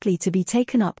are likely to be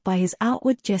taken up by his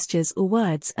outward gestures or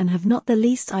words and have not the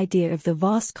least idea of the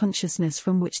vast consciousness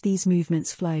from which these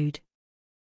movements flowed.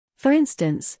 For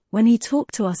instance, when he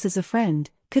talked to us as a friend,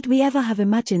 could we ever have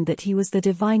imagined that he was the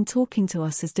divine talking to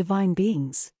us as divine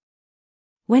beings?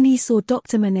 When he saw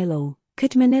Dr. Manilal,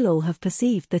 could Manilal have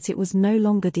perceived that it was no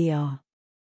longer Dr.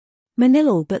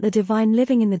 Manilal but the divine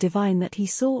living in the divine that he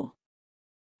saw?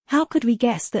 How could we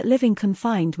guess that living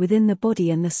confined within the body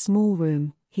and the small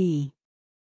room, he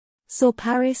saw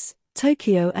Paris,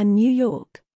 Tokyo and New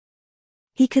York?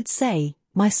 He could say,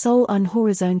 my soul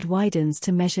unhorizoned widens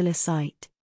to measureless sight.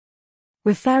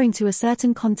 Referring to a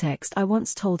certain context, I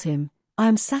once told him, I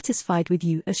am satisfied with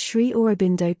you as Sri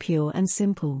Aurobindo pure and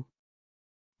simple.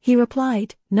 He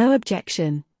replied, no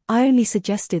objection, I only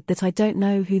suggested that I don't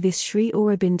know who this Sri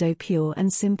Aurobindo pure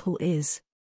and simple is.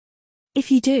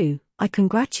 If you do, I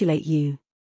congratulate you.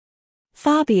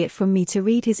 Far be it from me to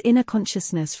read his inner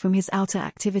consciousness from his outer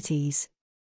activities.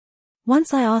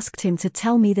 Once I asked him to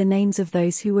tell me the names of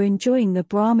those who were enjoying the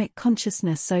Brahmic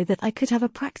consciousness so that I could have a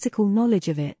practical knowledge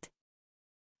of it.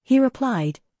 He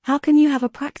replied, how can you have a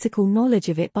practical knowledge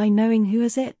of it by knowing who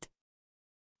is it?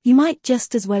 You might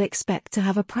just as well expect to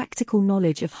have a practical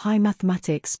knowledge of high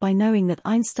mathematics by knowing that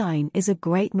Einstein is a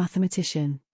great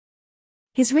mathematician.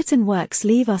 His written works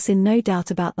leave us in no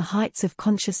doubt about the heights of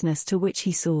consciousness to which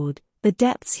he soared, the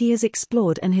depths he has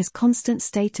explored and his constant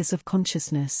status of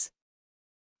consciousness.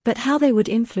 But how they would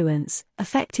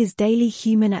affect his daily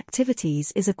human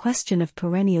activities is a question of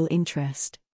perennial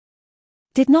interest.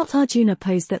 Did not Arjuna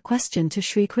pose that question to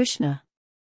Sri Krishna?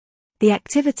 The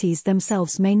activities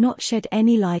themselves may not shed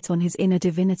any light on his inner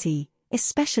divinity,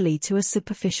 especially to a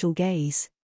superficial gaze.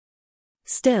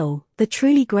 Still, the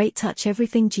truly great touch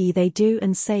everything they do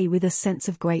and say with a sense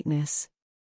of greatness.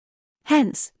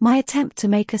 Hence, my attempt to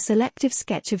make a selective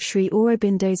sketch of Sri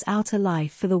Aurobindo's outer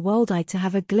life for the world eye to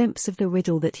have a glimpse of the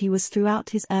riddle that he was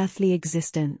throughout his earthly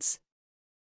existence.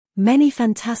 Many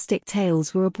fantastic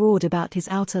tales were abroad about his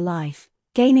outer life,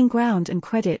 gaining ground and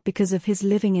credit because of his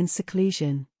living in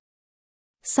seclusion.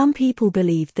 Some people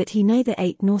believed that he neither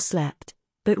ate nor slept,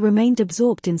 but remained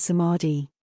absorbed in samadhi.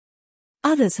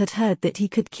 Others had heard that he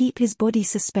could keep his body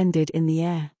suspended in the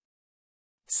air.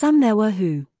 Some there were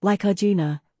who, like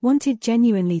Arjuna, wanted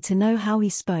genuinely to know how he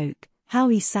spoke, how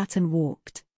he sat and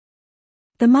walked.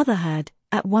 The mother had,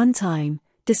 at one time,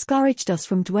 discouraged us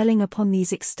from dwelling upon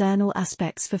these external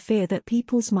aspects for fear that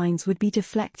people's minds would be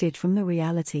deflected from the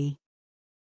reality.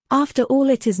 After all,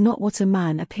 it is not what a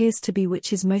man appears to be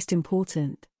which is most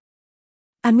important.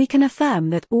 And we can affirm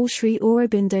that all Sri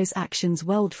Aurobindo's actions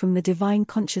welled from the divine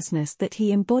consciousness that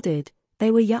he embodied,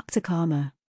 they were yukta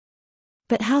karma.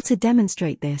 But how to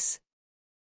demonstrate this?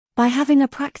 By having a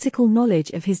practical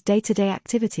knowledge of his day-to-day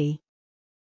activity.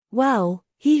 Well,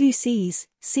 he who sees,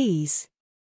 sees.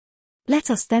 Let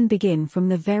us then begin from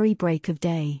the very break of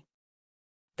day.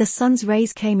 The sun's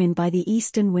rays came in by the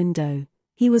eastern window.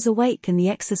 He was awake and the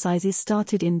exercises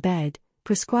started in bed,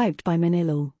 prescribed by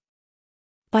Manilal.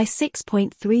 By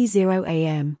 6:30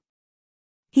 a.m.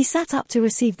 he sat up to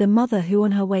receive the mother who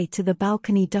on her way to the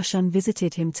balcony darshan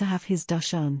visited him to have his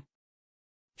darshan.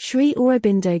 Sri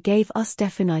Aurobindo gave us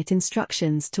definite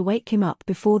instructions to wake him up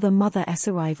before the mother's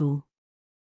arrival.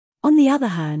 On the other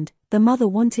hand, the mother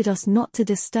wanted us not to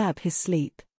disturb his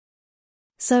sleep.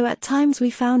 So at times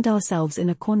we found ourselves in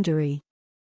a quandary.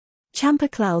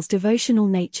 Champaklal's devotional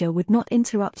nature would not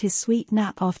interrupt his sweet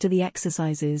nap after the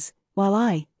exercises, while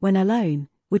I, when alone,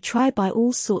 would try by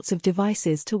all sorts of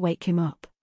devices to wake him up.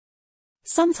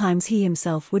 Sometimes he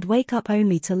himself would wake up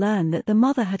only to learn that the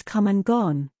mother had come and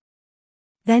gone.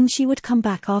 Then she would come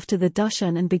back after the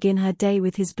darshan and begin her day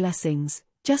with his blessings,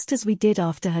 just as we did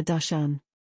after her darshan.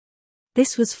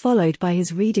 This was followed by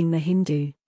his reading the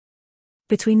Hindu.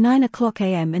 Between 9 o'clock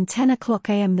a.m. and 10 o'clock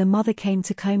a.m. the mother came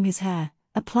to comb his hair,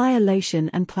 apply a lotion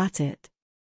and plait it.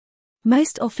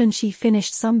 Most often she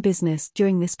finished some business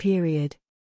during this period.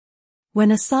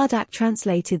 When a sadhak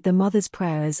translated the mother's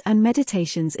prayers and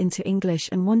meditations into English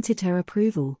and wanted her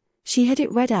approval, she had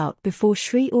it read out before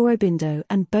Sri Aurobindo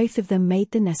and both of them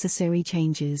made the necessary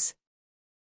changes.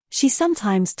 She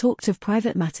sometimes talked of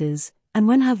private matters, and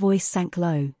when her voice sank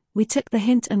low, we took the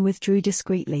hint and withdrew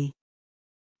discreetly.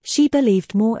 She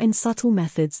believed more in subtle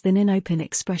methods than in open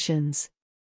expressions.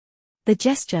 The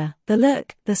gesture, the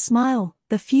look, the smile,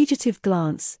 the fugitive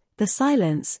glance, the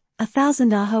silence,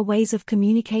 1,000 are her ways of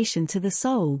communication to the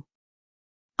soul.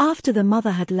 After the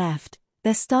mother had left,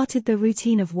 there started the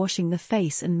routine of washing the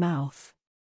face and mouth.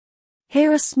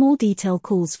 Here a small detail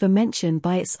calls for mention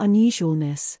by its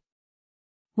unusualness.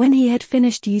 When he had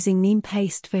finished using neem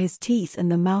paste for his teeth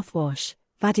and the mouthwash,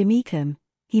 vadimekam,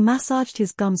 he massaged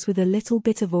his gums with a little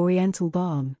bit of oriental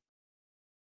balm.